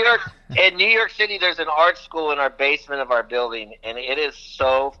New York City, there's an art school in our basement of our building, and it is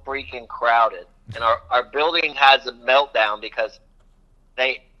so freaking crowded. And our building has a meltdown because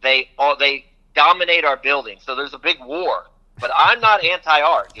they dominate our building. So there's a big war. But I'm not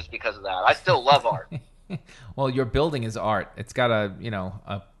anti-art just because of that. I still love art. Well, your building is art. It's got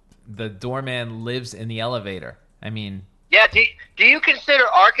the doorman lives in the elevator. I mean, yeah. Do you consider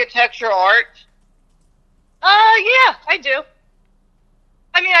architecture art? Yeah, I do.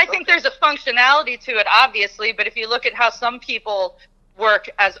 I mean, I think there's a functionality to it, obviously, but if you look at how some people work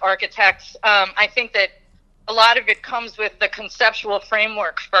as architects, I think that a lot of it comes with the conceptual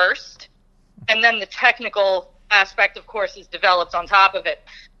framework first, and then the technical aspect, of course, is developed on top of it.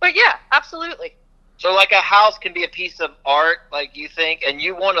 But yeah, absolutely. So like a house can be a piece of art, like you think, and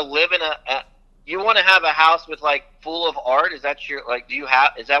you want to live in you want to have a house with like full of art? Is that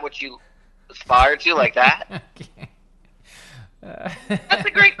is that what you aspire to, like that? That's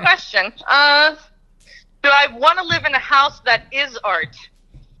a great question. Do I want to live in a house that is art?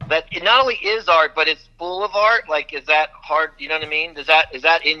 That it not only is art, but it's full of art? Like, is that hard? You know what I mean? Is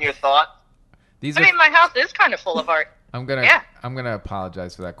that in your thought? My house is kind of full of art. I'm gonna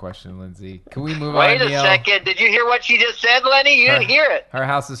apologize for that question, Lindsay. Can we move on? Wait a second. Did you hear what she just said, Lenny? You didn't hear it. Her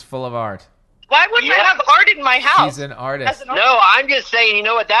house is full of art. Why wouldn't I have art in my house? She's an artist. No, I'm just saying, you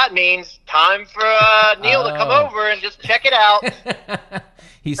know what that means. Time for Neil to come over and just check it out.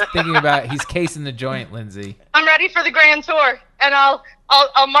 He's casing the joint, Lindsay. I'm ready for the grand tour, and I'll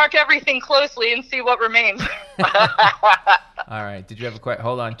mark everything closely and see what remains. All right. Did you have a question?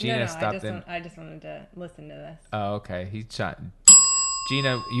 Hold on. Gina stopped in. I just wanted to listen to this. Oh, okay. He's shot.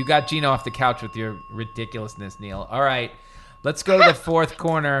 Gina, you got Gina off the couch with your ridiculousness, Neil. All right. Let's go to the fourth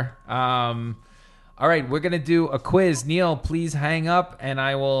corner. All right, we're going to do a quiz. Neil, please hang up, and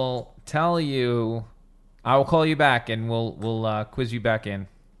I will tell you. I will call you back, and we'll quiz you back in.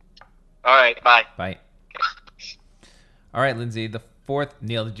 All right, bye. Bye. All right, Lindsay, the fourth.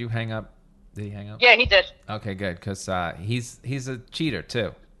 Neil, did you hang up? Did he hang up? Yeah, he did. Okay, good, because he's a cheater,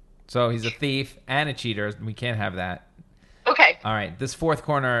 too. So he's a thief and a cheater. We can't have that. Okay. All right, this fourth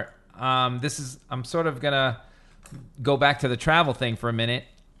corner, I'm sort of going to go back to the travel thing for a minute.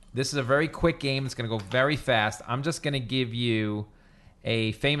 This is a very quick game. It's going to go very fast. I'm just going to give you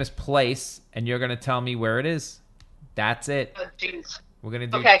a famous place, and you're going to tell me where it is. That's it. Oh, jeez. We're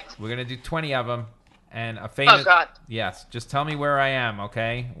going to do 20 of them, and a famous. Oh God. Yes, just tell me where I am,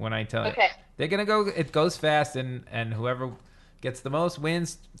 okay? When I tell you. Okay. They're going to go. It goes fast, and whoever gets the most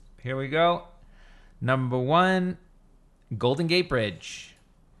wins. Here we go. Number 1, Golden Gate Bridge.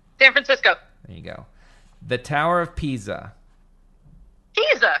 San Francisco. There you go. The Tower of Pisa.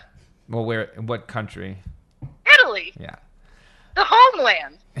 Pisa. Well, where? In what country? Italy. Yeah. The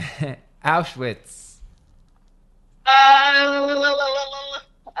homeland. Auschwitz.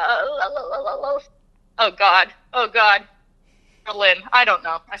 Oh God. Berlin. I don't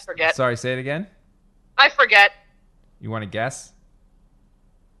know. I forget. Sorry, say it again. I forget. You want to guess?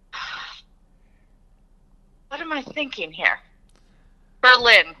 What am I thinking here?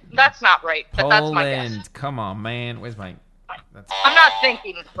 Berlin. That's not right, but that's my guess. Poland. Come on, man. Where's my... I'm not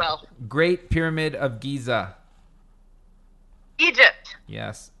thinking well. Great Pyramid of Giza. Egypt.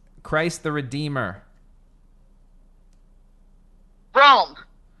 Yes. Christ the Redeemer. Rome.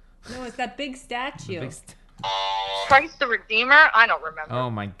 No, it's that big statue. Christ the Redeemer? I don't remember. Oh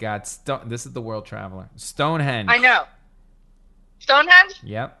my God. This is the World Traveler. Stonehenge. I know. Stonehenge?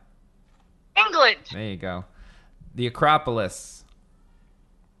 Yep. England. There you go. The Acropolis.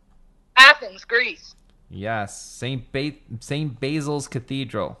 Athens, Greece. Yes. Saint Basil's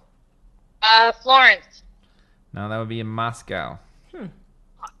Cathedral. Florence. No, that would be in Moscow.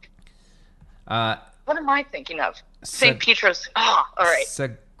 What am I thinking of? St. Peter's. Oh, all right.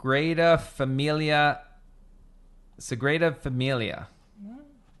 Sagrada Familia.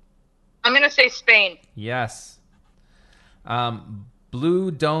 I'm going to say Spain. Yes.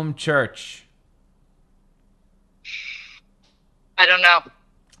 Blue Dome Church. I don't know.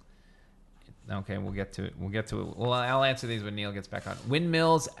 Okay, we'll get to it. Well, I'll answer these when Neil gets back on.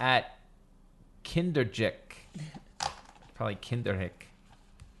 Windmills at Kinderjik. Probably Kinderjik.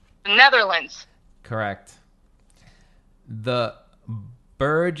 The Netherlands. Correct. The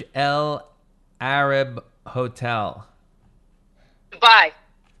Burj El Arab Hotel. Dubai.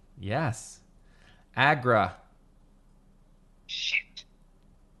 Yes. Agra. Shit.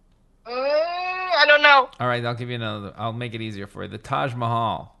 I don't know. All right, I'll give you another. I'll make it easier for you. The Taj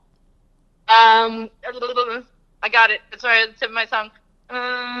Mahal. I got it. It's right at the tip of my tongue.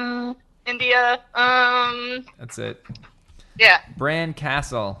 India. That's it. Yeah. Bran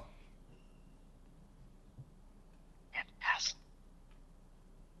Castle.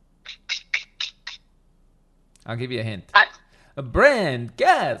 I'll give you a hint. A Bran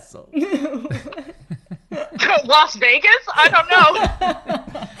Castle. Las Vegas? I don't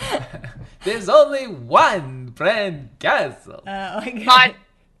know. There's only one Bran Castle.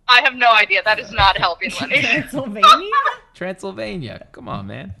 I have no idea. That is not helping, Lenny. Pennsylvania? Transylvania. Come on,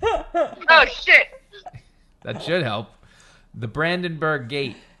 man. Oh, shit. That should help. The Brandenburg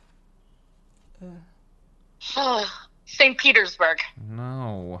Gate. St. Petersburg.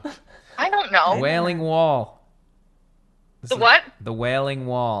 No. I don't know. Wailing Wall. The what? The Wailing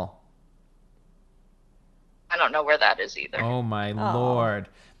Wall. I don't know where that is either. Oh, my Lord.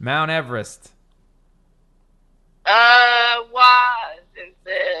 Mount Everest. What is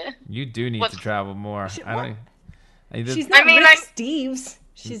it? You do need to travel more. She's I not Rick Steves.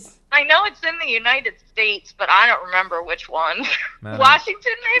 I know it's in the United States, but I don't remember which one. No.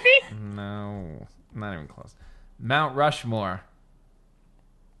 Washington, maybe? No, not even close. Mount Rushmore.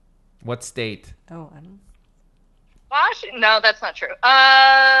 What state? Oh, I don't. Washington? No, that's not true.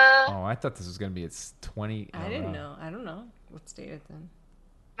 Oh, I thought this was going to be its 20. I didn't know. I don't know what state it's in.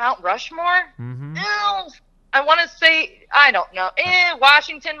 Mount Rushmore? Mm-hmm. No. I want to say, I don't know.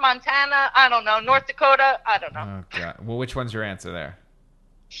 Washington, Montana, I don't know. North Dakota, I don't know. Oh, God. Well, which one's your answer there?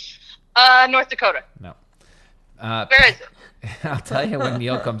 North Dakota. No. Where is it? I'll tell you when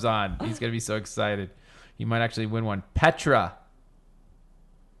Neil comes on. He's going to be so excited. He might actually win one. Petra.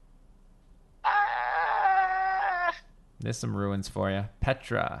 There's some ruins for you.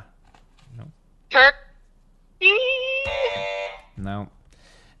 Petra. No. Turkey. No.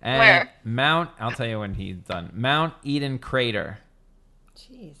 And Where? I'll tell you when he's done. Mount Eden Crater.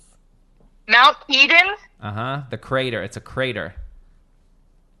 Jeez. Mount Eden? Uh-huh. The crater. It's a crater.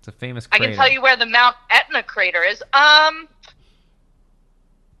 It's a famous crater. I can tell you where the Mount Etna crater is.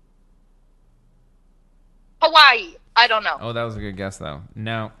 Hawaii. I don't know. Oh, that was a good guess, though.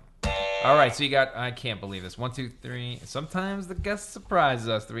 No. All right, so you got, I can't believe this. 1, 2, 3. Sometimes the guest surprises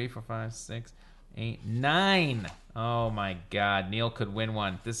us. 3, 4, 5, 6, 8, 9. Oh, my God. Neil could win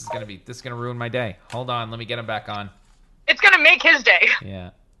one. This is gonna ruin my day. Hold on. Let me get him back on. It's going to make his day. Yeah.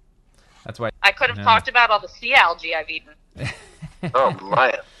 That's why. I could have talked about all the sea algae I've eaten. Oh,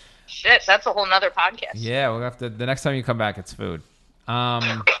 my. Shit, that's a whole nother podcast. Yeah, we'll have to, the next time you come back, it's food.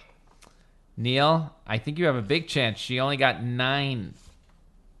 Neil, I think you have a big chance. She only got 9.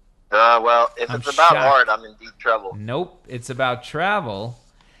 Well, if I'm it's about shocked. art, I'm in deep trouble. Nope. It's about travel.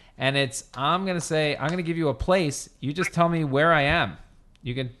 And I'm going to give you a place. You just tell me where I am.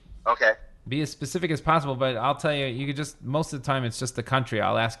 You can Okay. be as specific as possible, but I'll tell you, you could just, most of the time it's just the country.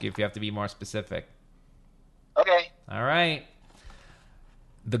 I'll ask you if you have to be more specific. Okay. All right.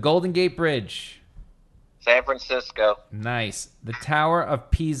 The Golden Gate Bridge. San Francisco. Nice. The Tower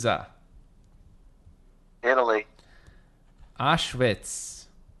of Pisa. Italy. Auschwitz.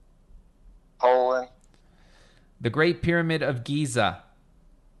 Poland. The Great Pyramid of Giza.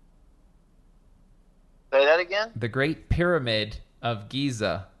 Say that again? The Great Pyramid of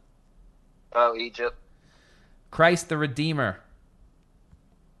Giza. Oh, Egypt. Christ the Redeemer.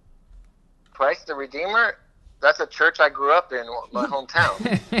 Christ the Redeemer? That's a church I grew up in, my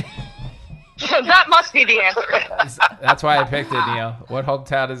hometown. That must be the answer. That's why I picked it, Neil. What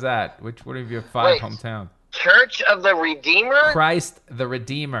hometown is that? Which one of your 5 hometown? Church of the Redeemer? Christ the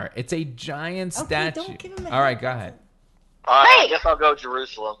Redeemer. It's a giant statue. Don't give him a All right, go ahead. I guess I'll go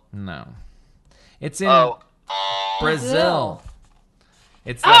Jerusalem. No. It's in Brazil.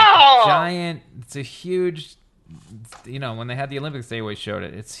 It's a giant, it's a huge, when they had the Olympics, they always showed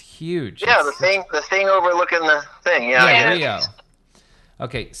it. It's huge. Yeah, the thing overlooking the thing. Yeah, Rio.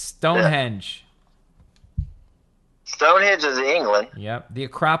 Okay, Stonehenge. Stonehenge is in England. Yep. The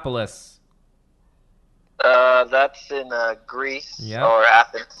Acropolis. That's in Greece or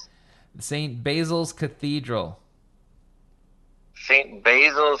Athens. St. Basil's Cathedral. St.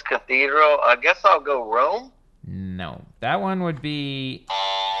 Basil's Cathedral. I guess I'll go Rome. No, that one would be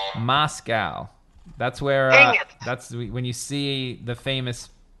Moscow. That's where. That's when you see the famous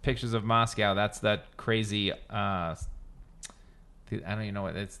pictures of Moscow. That's that crazy. I don't even know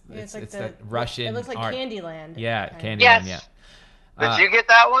what it's. It's like that Russian. It looks like art. Candyland. Yeah, Candyland. Yes. Yeah. Did you get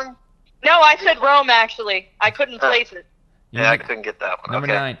that one? No, I said Rome, actually. I couldn't place it. Yeah, I couldn't get that one. Number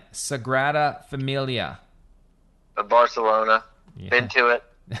 9, Sagrada Familia. Barcelona. Yeah. Been to it.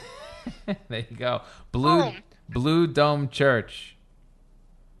 There you go. Blue Dome Church.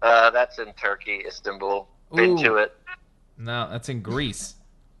 That's in Turkey, Istanbul. Been to it. No, that's in Greece.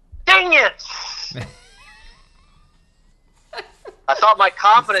 Dang it! I thought my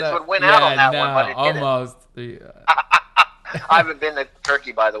confidence would win out on that one, but it almost. I haven't been to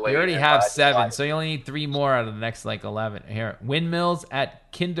Turkey, by the way. You already have 7, so you only need 3 more out of the next 11. Here, windmills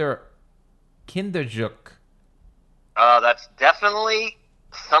at Kinderhook. That's definitely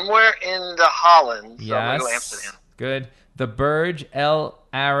somewhere in the Holland. So I'm going to go Amsterdam. Good. The Burj El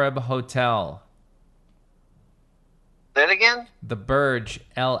Arab Hotel. Say it again? The Burj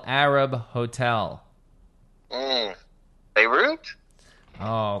El Arab Hotel. Beirut?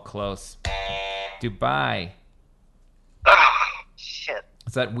 Oh, close. Dubai. Oh, shit.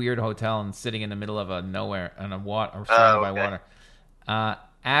 It's that weird hotel and sitting in the middle of a nowhere and surrounded by water.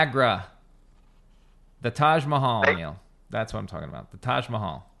 Agra. The Taj Mahal, Neil. That's what I'm talking about. The Taj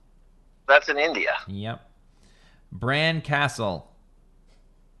Mahal. That's in India. Yep. Bran Castle.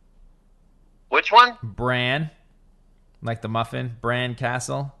 Which one? Bran. Like the muffin. Bran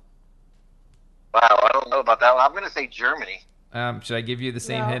Castle. Wow, I don't know about that one. I'm going to say Germany. Should I give you the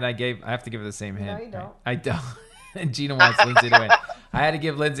same hint I gave? I have to give her the same hint. No, you don't. I don't. And Gina wants Lindsay to win. I had to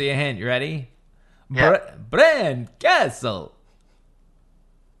give Lindsay a hint. You ready? Yeah. Bran Castle.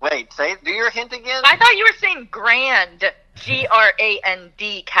 Wait, do your hint again? I thought you were saying Grand.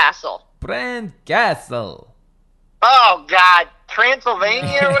 Grand Castle. Bran Castle. Oh, God.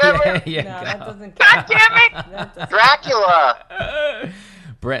 Transylvania or whatever? Yeah, No, that doesn't God count. damn it! Dracula.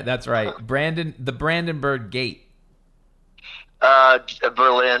 That's right. The Brandenburg Gate.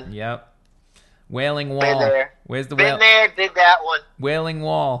 Berlin. Yep. Wailing Wall. Been there. Where's the Been there, did that one. Wailing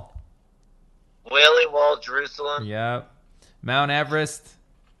Wall? Wailing Wall, Jerusalem. Yep. Mount Everest.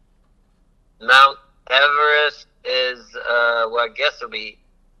 Mount Everest is, I guess it'll be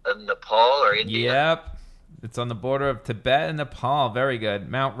Nepal or India. Yep. It's on the border of Tibet and Nepal. Very good.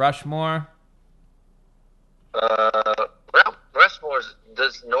 Mount Rushmore. Mount Rushmore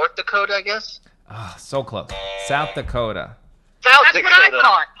does North Dakota, I guess? Oh, so close. South Dakota. South That's Dakota. what I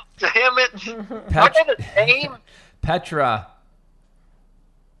thought. Damn it. Aren't they the same? Petra.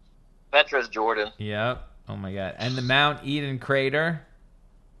 Petra's Jordan. Yep. Oh, my God. And the Mount Eden Crater.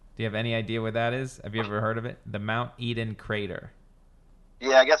 Do you have any idea what that is? Have you ever heard of it? The Mount Eden Crater.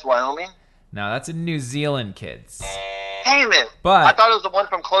 Yeah, I guess Wyoming. No, that's in New Zealand, kids. Damn it. But I thought it was the one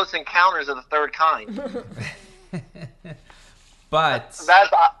from Close Encounters of the Third Kind. But That's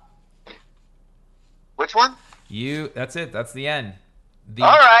which one? that's it. That's the end.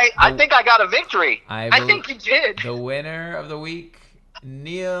 All right. I think I got a victory. I think you did. The winner of the week,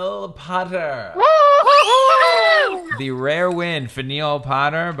 Neil Potter. Woo! The rare win for Neil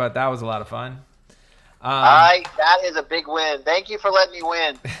Potter, but that was a lot of fun. That is a big win. Thank you for letting me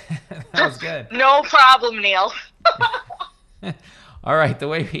win. That was good. No problem, Neil. All right, the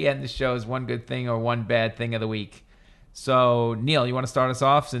way we end the show is one good thing or one bad thing of the week. So, Neil, you want to start us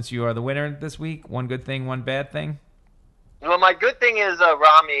off since you are the winner this week? One good thing, one bad thing? Well, my good thing is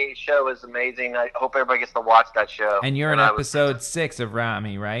Rami show is amazing. I hope everybody gets to watch that show. And you're in episode 6 of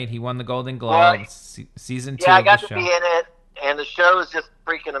Rami, right? He won the Golden Globe, season 2 Yeah, I of got the to show. be in it, and the show is just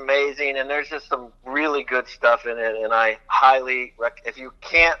freaking amazing, and there's just some really good stuff in it, and I highly if you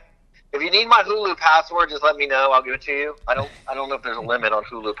need my Hulu password, just let me know. I'll give it to you. I don't know if there's a limit on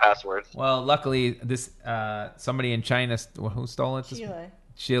Hulu passwords. Well, luckily, this somebody in China, who stole it?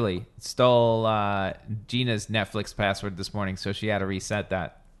 Chile stole Gina's Netflix password this morning, so she had to reset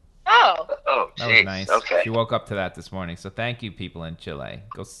that. Oh, that was nice. Okay. She woke up to that this morning, so thank you, people in Chile.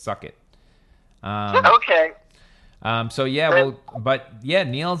 Go suck it. Okay. So yeah,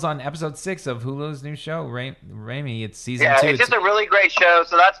 Neil's on episode 6 of Hulu's new show, Rami. It's season 2. It's just a really great show.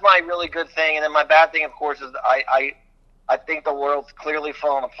 So that's my really good thing, and then my bad thing, of course, is I think the world's clearly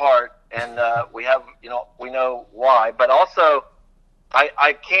falling apart, and we know why, but also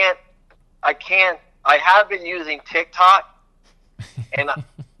I have been using TikTok, and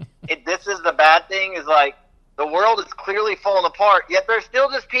this is the bad thing, is like the world is clearly falling apart, yet there's still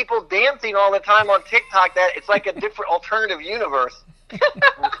just people dancing all the time on TikTok that it's like a different alternative universe.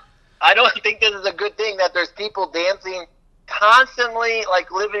 I don't think this is a good thing that there's people dancing constantly,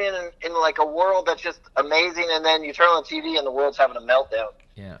 like living in like a world that's just amazing, and then you turn on the TV and the world's having a meltdown.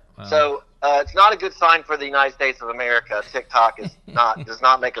 Yeah. So it's not a good sign for the United States of America. TikTok does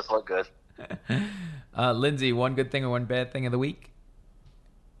not make us look good. Lindsay, one good thing or one bad thing of the week?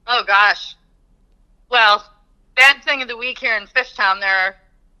 Oh, gosh. Well, bad thing of the week here in Fishtown, there are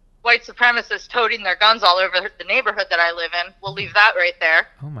white supremacists toting their guns all over the neighborhood that I live in. We'll leave that right there.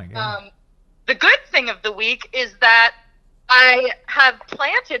 Oh, my God. The good thing of the week is that I have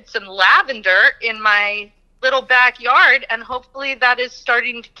planted some lavender in my little backyard, and hopefully that is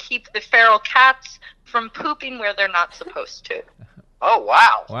starting to keep the feral cats from pooping where they're not supposed to. Oh,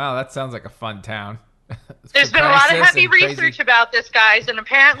 wow. Wow, that sounds like a fun town. There's been a lot of heavy research about this, guys, and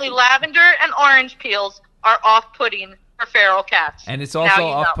apparently lavender and orange peels are off-putting for feral cats. And it's also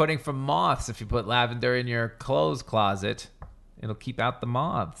off-putting for moths. If you put lavender in your clothes closet, it'll keep out the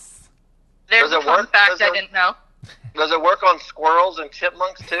moths. There's a fun fact I didn't know. Does it work on squirrels and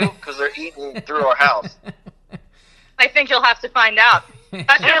chipmunks, too? Because they're eating through our house. I think you'll have to find out.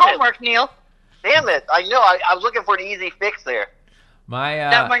 That's your homework, Neil. Damn it. I know. I was looking for an easy fix there.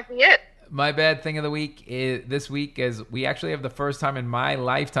 That might be it. My bad thing of the week this week is we actually have the first time in my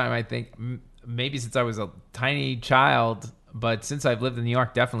lifetime, I think, maybe since I was a tiny child, but since I've lived in New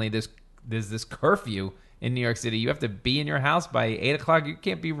York, definitely there's this curfew in New York City. You have to be in your house by 8 o'clock. You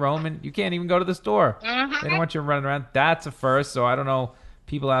can't be roaming. You can't even go to the store. Mm-hmm. They don't want you running around. That's a first. So I don't know,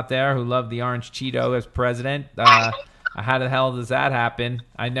 people out there who love the orange Cheeto as president, how the hell does that happen?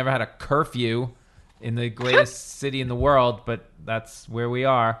 I never had a curfew in the greatest city in the world, but that's where we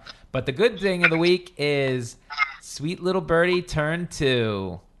are. But the good thing of the week is sweet little Birdie turned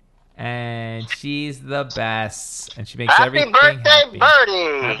 2. And she's the best. And she makes everything happy.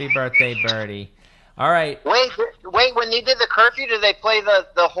 Birdie! Happy birthday, Birdie. All right. Wait, when they did the curfew, did they play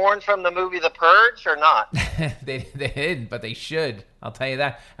the horn from the movie The Purge or not? They didn't, but they should. I'll tell you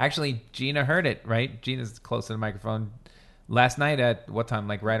that. Actually, Gina heard it, right? Gina's close to the microphone. Last night at what time?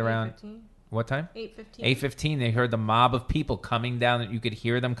 Like right around... 8:15. What time? 8:15. 8:15. They heard the mob of people coming down. You could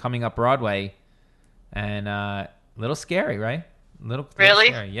hear them coming up Broadway. And a little scary, right? Little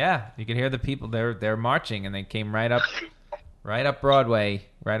scary. Yeah. You could hear the people. They're marching, and they came right up Broadway,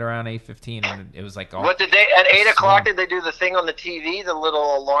 right around 8:15, and it was like... What did they... At 8 o'clock, did they do the thing on the TV? The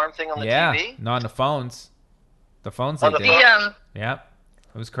little alarm thing on the TV? Yeah. No, on the phones. The phones they did. Yeah.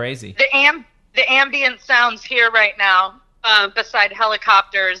 It was crazy. The ambient sounds here right now, beside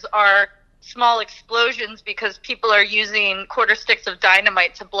helicopters, are small explosions because people are using quarter sticks of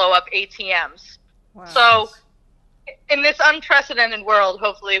dynamite to blow up ATMs. Wow. So, in this unprecedented world,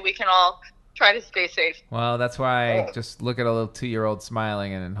 hopefully we can all try to stay safe. Well, that's why I just look at a little 2-year-old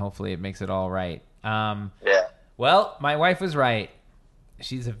smiling, and hopefully it makes it all right. Yeah. Well, my wife was right.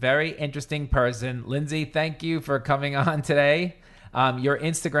 She's a very interesting person. Lindsay, thank you for coming on today. Your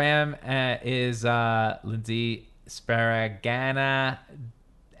Instagram is Lindsay Sparagana,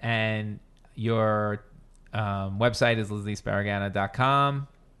 and your website is lindsaysparagana.com.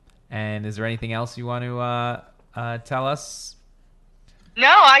 And is there anything else you want to tell us? No,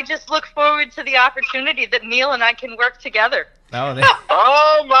 I just look forward to the opportunity that Neil and I can work together.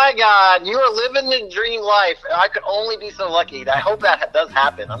 Oh my God, you are living the dream life. I could only be so lucky. I hope that does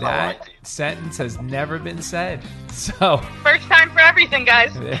happen. I'm not lying to you. Sentence has never been said. So first time for everything,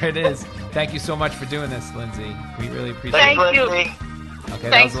 guys. There it is. Thank you so much for doing this, Lindsay. We really appreciate it. Thank you. Okay,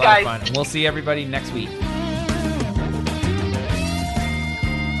 Thanks, that was a lot of fun. And we'll see everybody next week.